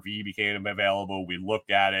Starlink RV became available, we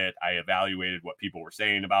looked at it. I evaluated what people were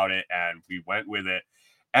saying about it, and we went with it.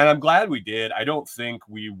 And I'm glad we did. I don't think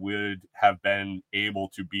we would have been able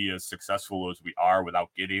to be as successful as we are without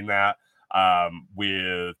getting that,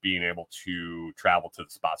 with being able to travel to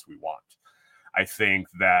the spots we want. I think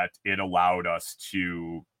that it allowed us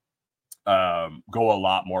to go a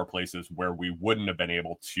lot more places where we wouldn't have been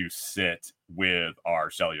able to sit with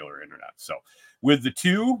our cellular internet. So with the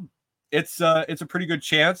two, it's a pretty good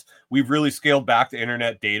chance. We've really scaled back the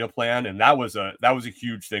internet data plan, and that was a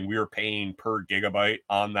huge thing. We were paying per gigabyte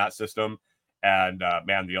on that system, and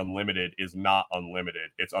man, the unlimited is not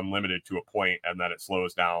unlimited. It's unlimited to a point, and then it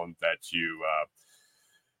slows down that you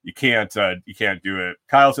can't do it.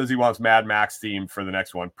 Kyle says he wants Mad Max theme for the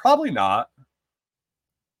next one. Probably not.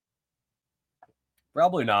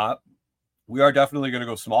 Probably not. We are definitely going to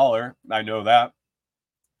go smaller. I know that.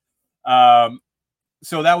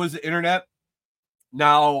 So that was the internet.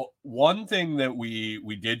 Now, one thing that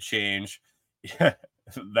we did change that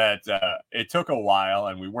it took a while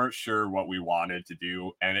and we weren't sure what we wanted to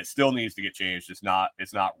do, and it still needs to get changed. It's not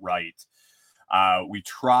right.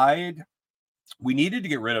 We needed to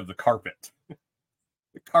get rid of the carpet.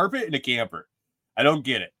 The carpet in a camper. I don't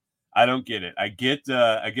get it. I get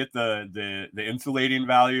the insulating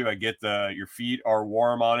value. I get your feet are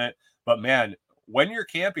warm on it, but man, when you're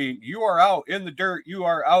camping, you are out in the dirt, you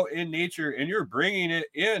are out in nature, and you're bringing it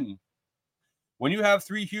in. When you have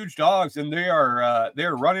 3 huge dogs and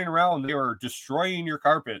they're running around, they are destroying your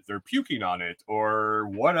carpet, they're puking on it or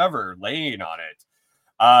whatever, laying on it.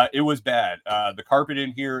 It was bad. The carpet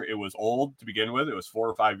in here, it was old to begin with. It was 4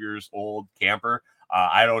 or 5 years old camper.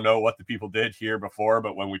 I don't know what the people did here before,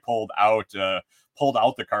 but when we pulled out the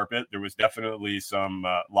carpet, there was definitely some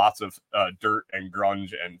lots of dirt and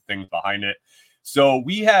grunge and things behind it. So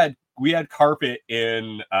we had carpet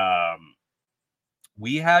in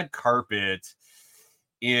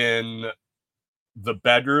the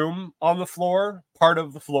bedroom on the floor, part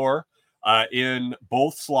of the floor, in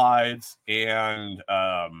both slides, and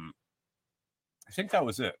I think that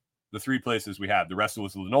was it. The 3 places we had. The rest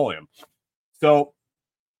was linoleum. So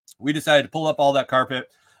we decided to pull up all that carpet.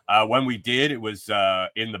 When we did, it was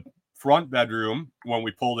in the front bedroom. When we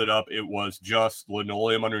pulled it up, it was just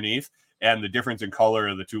linoleum underneath. And the difference in color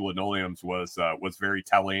of the 2 linoleums was very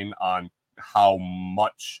telling on how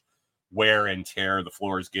much wear and tear the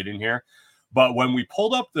floors get in here. But when we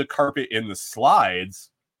pulled up the carpet in the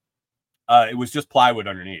slides, it was just plywood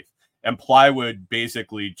underneath. And plywood,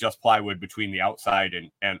 basically just plywood between the outside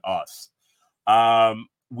and us.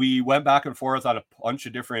 We went back and forth on a bunch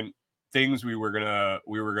of different things we were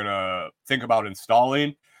gonna think about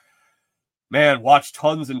installing. Man, watched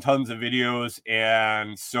tons and tons of videos,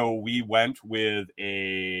 and so we went with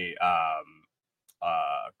a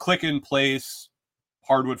click in place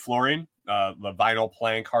hardwood flooring, the vinyl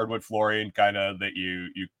plank hardwood flooring, kind of that you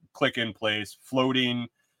click in place, floating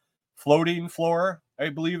floor, I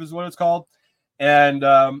believe is what it's called, and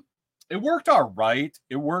it worked all right.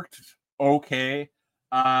 It worked okay.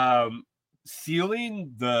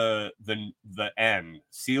 Sealing the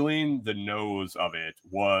nose of it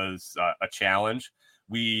was a challenge.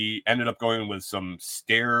 We ended up going with some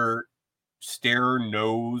stair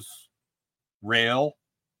nose rail,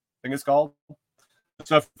 I think it's called.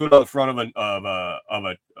 Stuff put on the front of a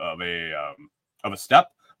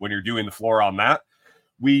step when you're doing the floor on that.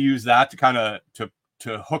 We use that to kind of to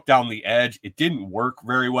hook down the edge. It didn't work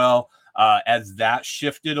very well. As that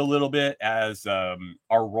shifted a little bit, as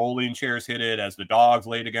our rolling chairs hit it, as the dogs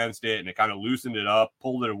laid against it, and it kind of loosened it up,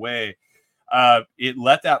 pulled it away. It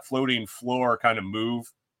let that floating floor kind of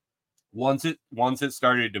move. Once it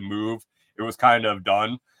started to move, it was kind of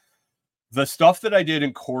done. The stuff that I did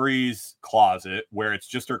in Corey's closet, where it's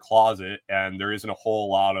just her closet, and there isn't a whole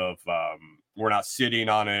lot of we're not sitting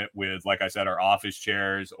on it with, like I said, our office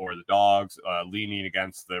chairs or the dogs leaning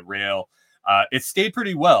against the rail. It stayed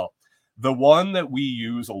pretty well. The one that we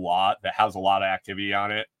use a lot that has a lot of activity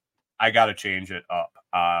on it, I got to change it up.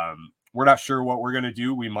 We're not sure what we're going to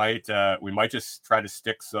do. We might just try to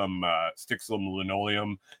stick some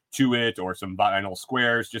linoleum to it or some vinyl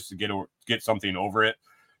squares just to get something over it.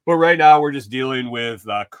 But right now we're just dealing with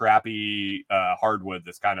crappy hardwood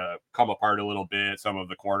that's kind of come apart a little bit. Some of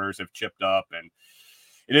the corners have chipped up, and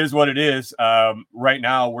it is what it is. Right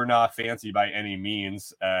now we're not fancy by any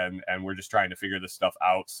means, and we're just trying to figure this stuff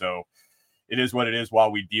out. So it is what it is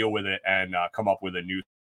while we deal with it and come up with a new.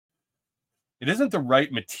 It isn't the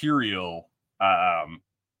right material.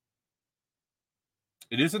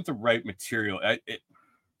 It isn't the right material. I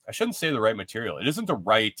shouldn't say the right material. It isn't the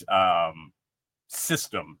right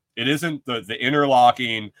system. It isn't the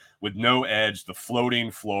interlocking with no edge, the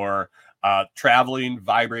floating floor, traveling,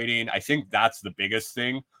 vibrating. I think that's the biggest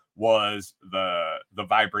thing, was the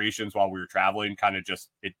vibrations while we were traveling. Kind of just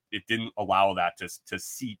it didn't allow that to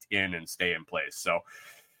seat in and stay in place. So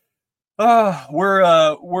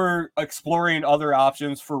we're exploring other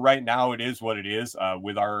options. For right now, it is what it is,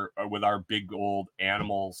 with our big old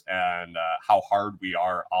animals and how hard we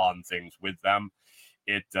are on things with them.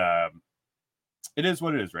 it is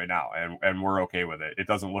what it is right now, and we're okay with it. It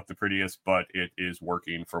doesn't look the prettiest, but it is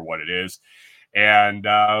working for what it is. And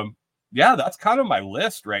yeah, that's kind of my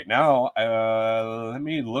list right now. Let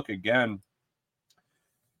me look again.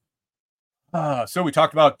 So we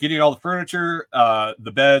talked about getting all the furniture,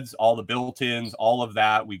 the beds, all the built-ins, all of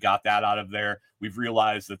that. We got that out of there. We've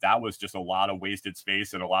realized that that was just a lot of wasted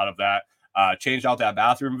space, and a lot of that. Changed out that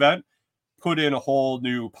bathroom vent, put in a whole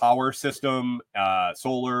new power system,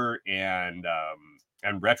 solar, and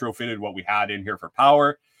retrofitted what we had in here for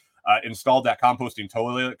power. Installed that composting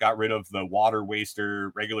toilet, got rid of the water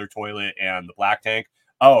waster, regular toilet, and the black tank.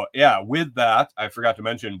 Oh, yeah, with that, I forgot to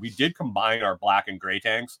mention, we did combine our black and gray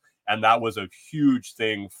tanks, and that was a huge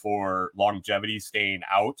thing for longevity, staying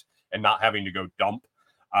out and not having to go dump.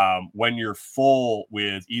 When you're full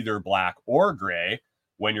with either black or gray,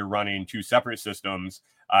 when you're running two separate systems,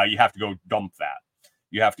 you have to go dump that.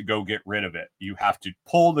 You have to go get rid of it. You have to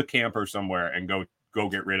pull the camper somewhere and go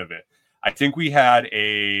get rid of it. I think we had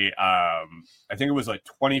I think it was like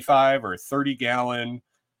 25 or 30 gallon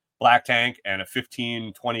black tank and a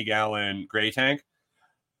 15, 20 gallon gray tank.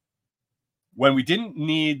 When we didn't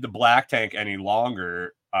need the black tank any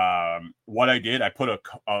longer, what I did, I put it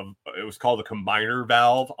was called a combiner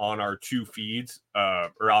valve on our two feeds,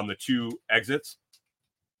 or on the two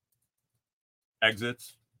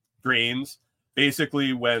drains.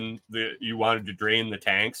 Basically, when you wanted to drain the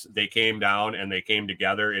tanks, they came down and they came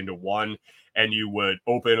together into one, and you would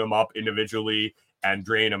open them up individually and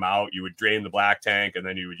drain them out. You would drain the black tank, and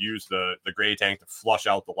then you would use the gray tank to flush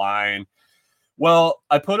out the line. Well,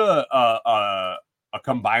 I put a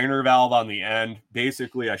combiner valve on the end.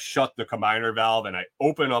 Basically, I shut the combiner valve and I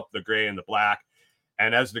open up the gray and the black.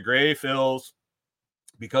 And as the gray fills,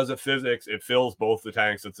 because of physics, it fills both the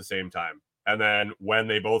tanks at the same time. And then when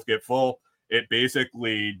they both get full, it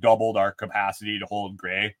basically doubled our capacity to hold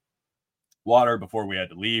gray water before we had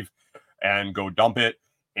to leave and go dump it.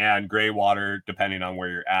 And gray water, depending on where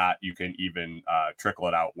you're at, you can even trickle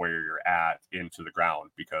it out where you're at into the ground,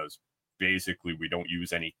 because basically we don't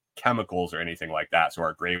use any chemicals or anything like that. So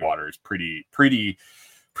our gray water is pretty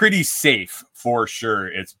safe for sure.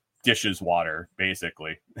 It's dishes water,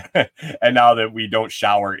 basically. And now that we don't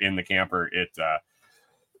shower in the camper,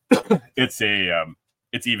 it's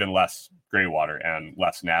even less gray water and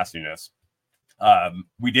less nastiness.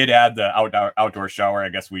 We did add the outdoor shower. I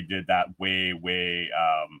guess we did that way way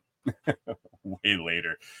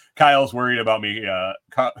later. Kyle's worried about me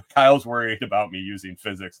using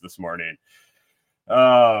physics this morning.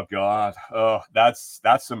 Oh god. Oh, that's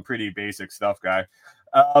some pretty basic stuff, guy.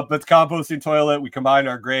 But the composting toilet, we combined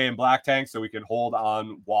our gray and black tanks so we can hold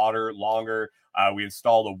on water longer. We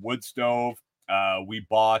installed a wood stove. We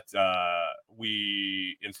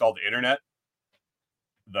installed the internet,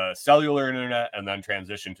 the cellular internet, and then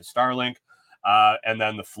transitioned to Starlink. And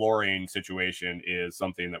then the flooring situation is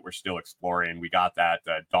something that we're still exploring. We got that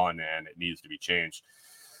done, and it needs to be changed.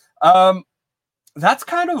 That's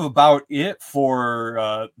kind of about it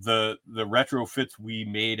for the retrofits we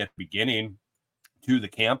made at the beginning to the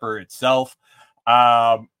camper itself.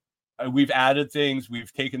 We've added things,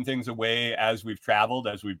 we've taken things away as we've traveled,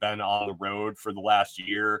 as we've been on the road for the last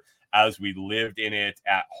year, as we lived in it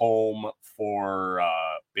at home for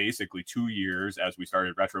basically 2 years as we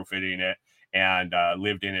started retrofitting it, and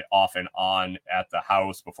lived in it off and on at the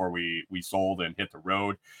house before we sold and hit the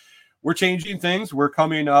road. We're changing things. We're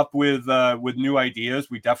coming up with new ideas.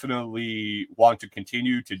 We definitely want to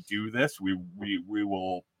continue to do this. We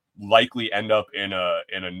will likely end up in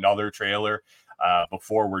another trailer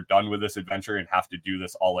before we're done with this adventure and have to do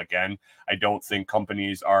this all again. I don't think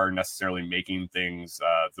companies are necessarily making things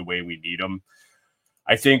the way we need them.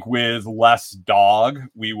 I think with less dog,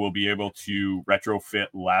 we will be able to retrofit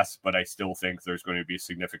less, but I still think there's going to be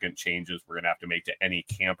significant changes we're going to have to make to any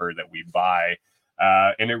camper that we buy.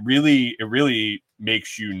 And it really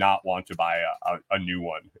makes you not want to buy a new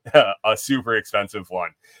one, a super expensive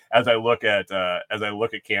one. As I look at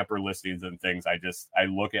camper listings and things, I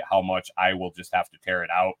look at how much I will just have to tear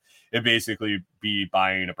it out. It basically be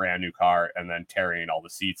buying a brand new car and then tearing all the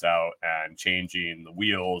seats out and changing the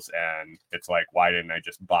wheels. And it's like, why didn't I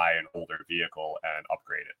just buy an older vehicle and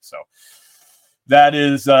upgrade it? So that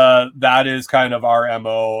is kind of our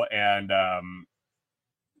MO. And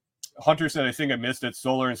Hunter said, I think I missed it.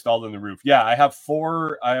 Solar installed in the roof. Yeah, I have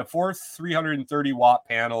four 330 watt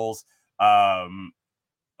panels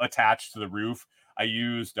attached to the roof. I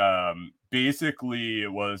used basically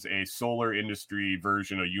it was a Solar Industry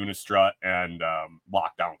version of Unistrut and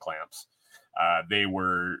lockdown clamps.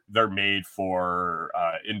 They're made for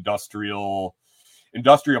industrial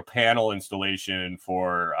panel installation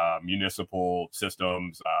for municipal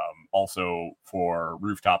systems, also for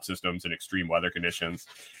rooftop systems in extreme weather conditions.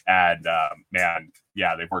 And man,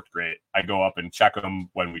 yeah, they've worked great. I go up and check them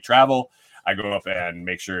when we travel. I go up and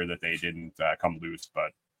make sure that they didn't come loose.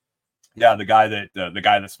 But yeah, the guy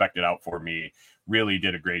that spec'd it out for me really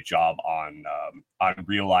did a great job on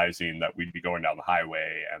realizing that we'd be going down the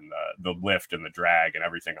highway and the lift and the drag and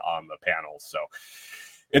everything on the panels. So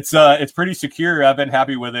it's pretty secure. I've been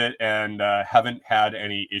happy with it and haven't had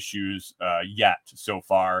any issues yet so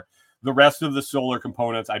far. The rest of the solar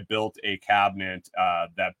components, I built a cabinet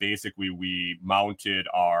that basically we mounted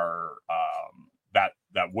our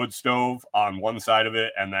that wood stove on one side of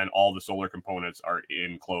it, and then all the solar components are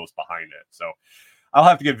enclosed behind it. So I'll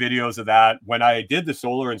have to get videos of that. When I did the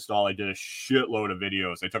solar install, I did a shitload of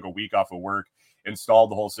videos. I took a week off of work,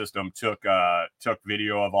 installed the whole system, took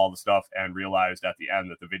video of all the stuff, and realized at the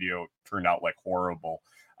end that the video turned out like horrible.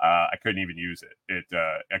 I couldn't even use it.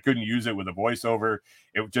 I couldn't use it with a voiceover.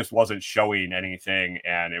 It just wasn't showing anything.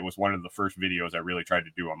 And it was one of the first videos I really tried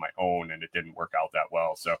to do on my own, and it didn't work out that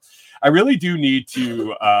well. So I really do need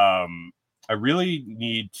to,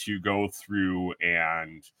 go through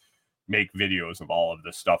and make videos of all of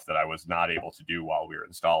the stuff that I was not able to do while we were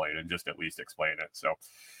installing, and just at least explain it. So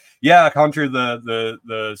yeah, Hunter,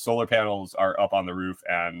 the solar panels are up on the roof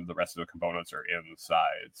and the rest of the components are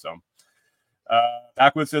inside. So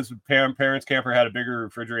Backwood says parents' camper had a bigger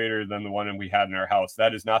refrigerator than the one we had in our house.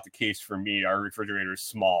 That is not the case for me. Our refrigerator is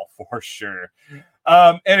small for sure.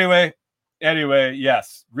 Anyway,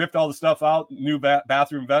 yes, ripped all the stuff out, new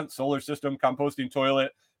bathroom vent, solar system, composting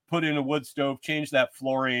toilet, put in a wood stove, changed that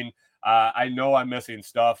flooring. I know I'm missing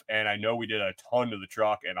stuff, and I know we did a ton to the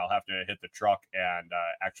truck, and I'll have to hit the truck and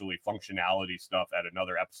actually functionality stuff at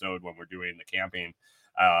another episode when we're doing the camping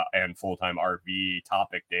and full-time RV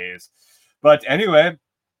topic days. But anyway,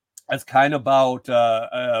 that's kind of about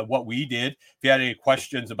what we did. If you had any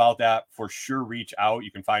questions about that, for sure, reach out. You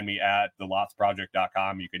can find me at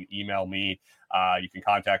thelotsproject.com. You can email me. You can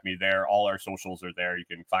contact me there. All our socials are there. You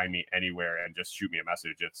can find me anywhere and just shoot me a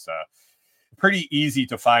message. It's pretty easy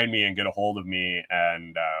to find me and get a hold of me.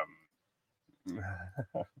 And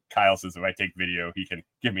Kyle says if I take video, he can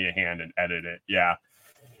give me a hand and edit it.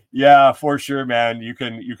 Yeah, for sure, man. You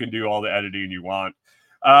can do all the editing you want.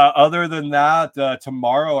 Other than that,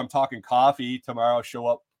 tomorrow I'm talking coffee. Tomorrow, Show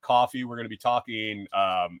Up Coffee. We're going to be talking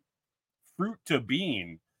fruit to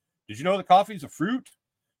bean. Did you know that coffee is a fruit?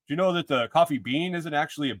 Do you know that the coffee bean isn't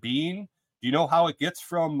actually a bean? Do you know how it gets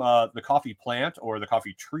from the coffee plant or the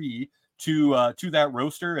coffee tree to that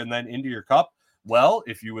roaster and then into your cup? Well,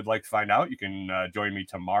 if you would like to find out, you can join me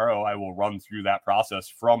tomorrow. I will run through that process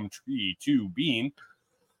from tree to bean.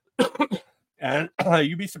 And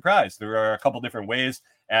you'd be surprised. There are a couple different ways,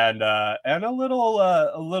 and a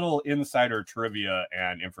little insider trivia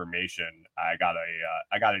and information. I got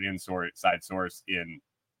an inside source in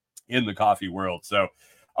the coffee world. So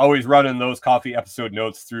always running those coffee episode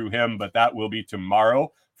notes through him. But that will be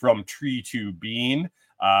tomorrow, from tree to bean.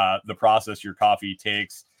 The process your coffee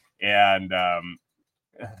takes, and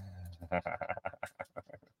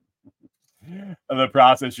the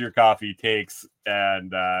process your coffee takes,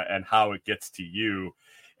 and how it gets to you.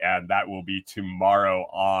 And that will be tomorrow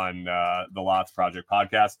on the Lots Project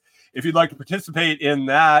podcast. If you'd like to participate in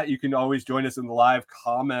that, you can always join us in the live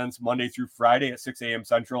comments Monday through Friday at 6 a.m.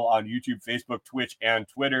 Central on YouTube, Facebook, Twitch, and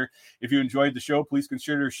Twitter. If you enjoyed the show, please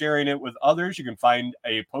consider sharing it with others. You can find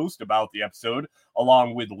a post about the episode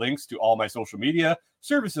along with links to all my social media,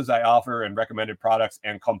 services I offer, and recommended products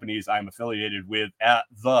and companies I'm affiliated with at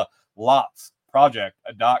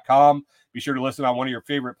thelotsproject.com. Be sure to listen on one of your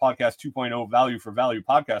favorite Podcast 2.0 value for value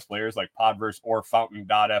podcast players like Podverse or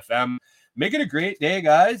Fountain.fm. Make it a great day,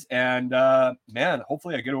 guys. And man,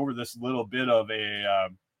 hopefully I get over this little bit of a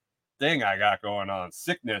thing I got going on,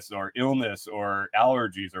 sickness or illness or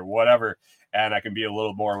allergies or whatever, and I can be a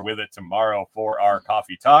little more with it tomorrow for our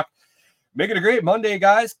coffee talk. Make it a great Monday,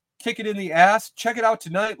 guys. Kick it in the ass. Check it out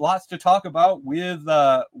tonight. Lots to talk about with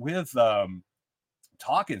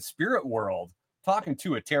Talking Spirit World, talking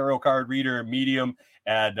to a tarot card reader, medium,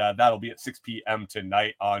 and that'll be at 6 p.m.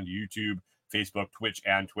 tonight on YouTube, Facebook, Twitch,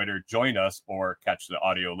 and Twitter. Join us or catch the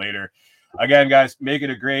audio later. Again, guys, make it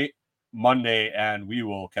a great Monday, and we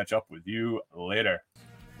will catch up with you later.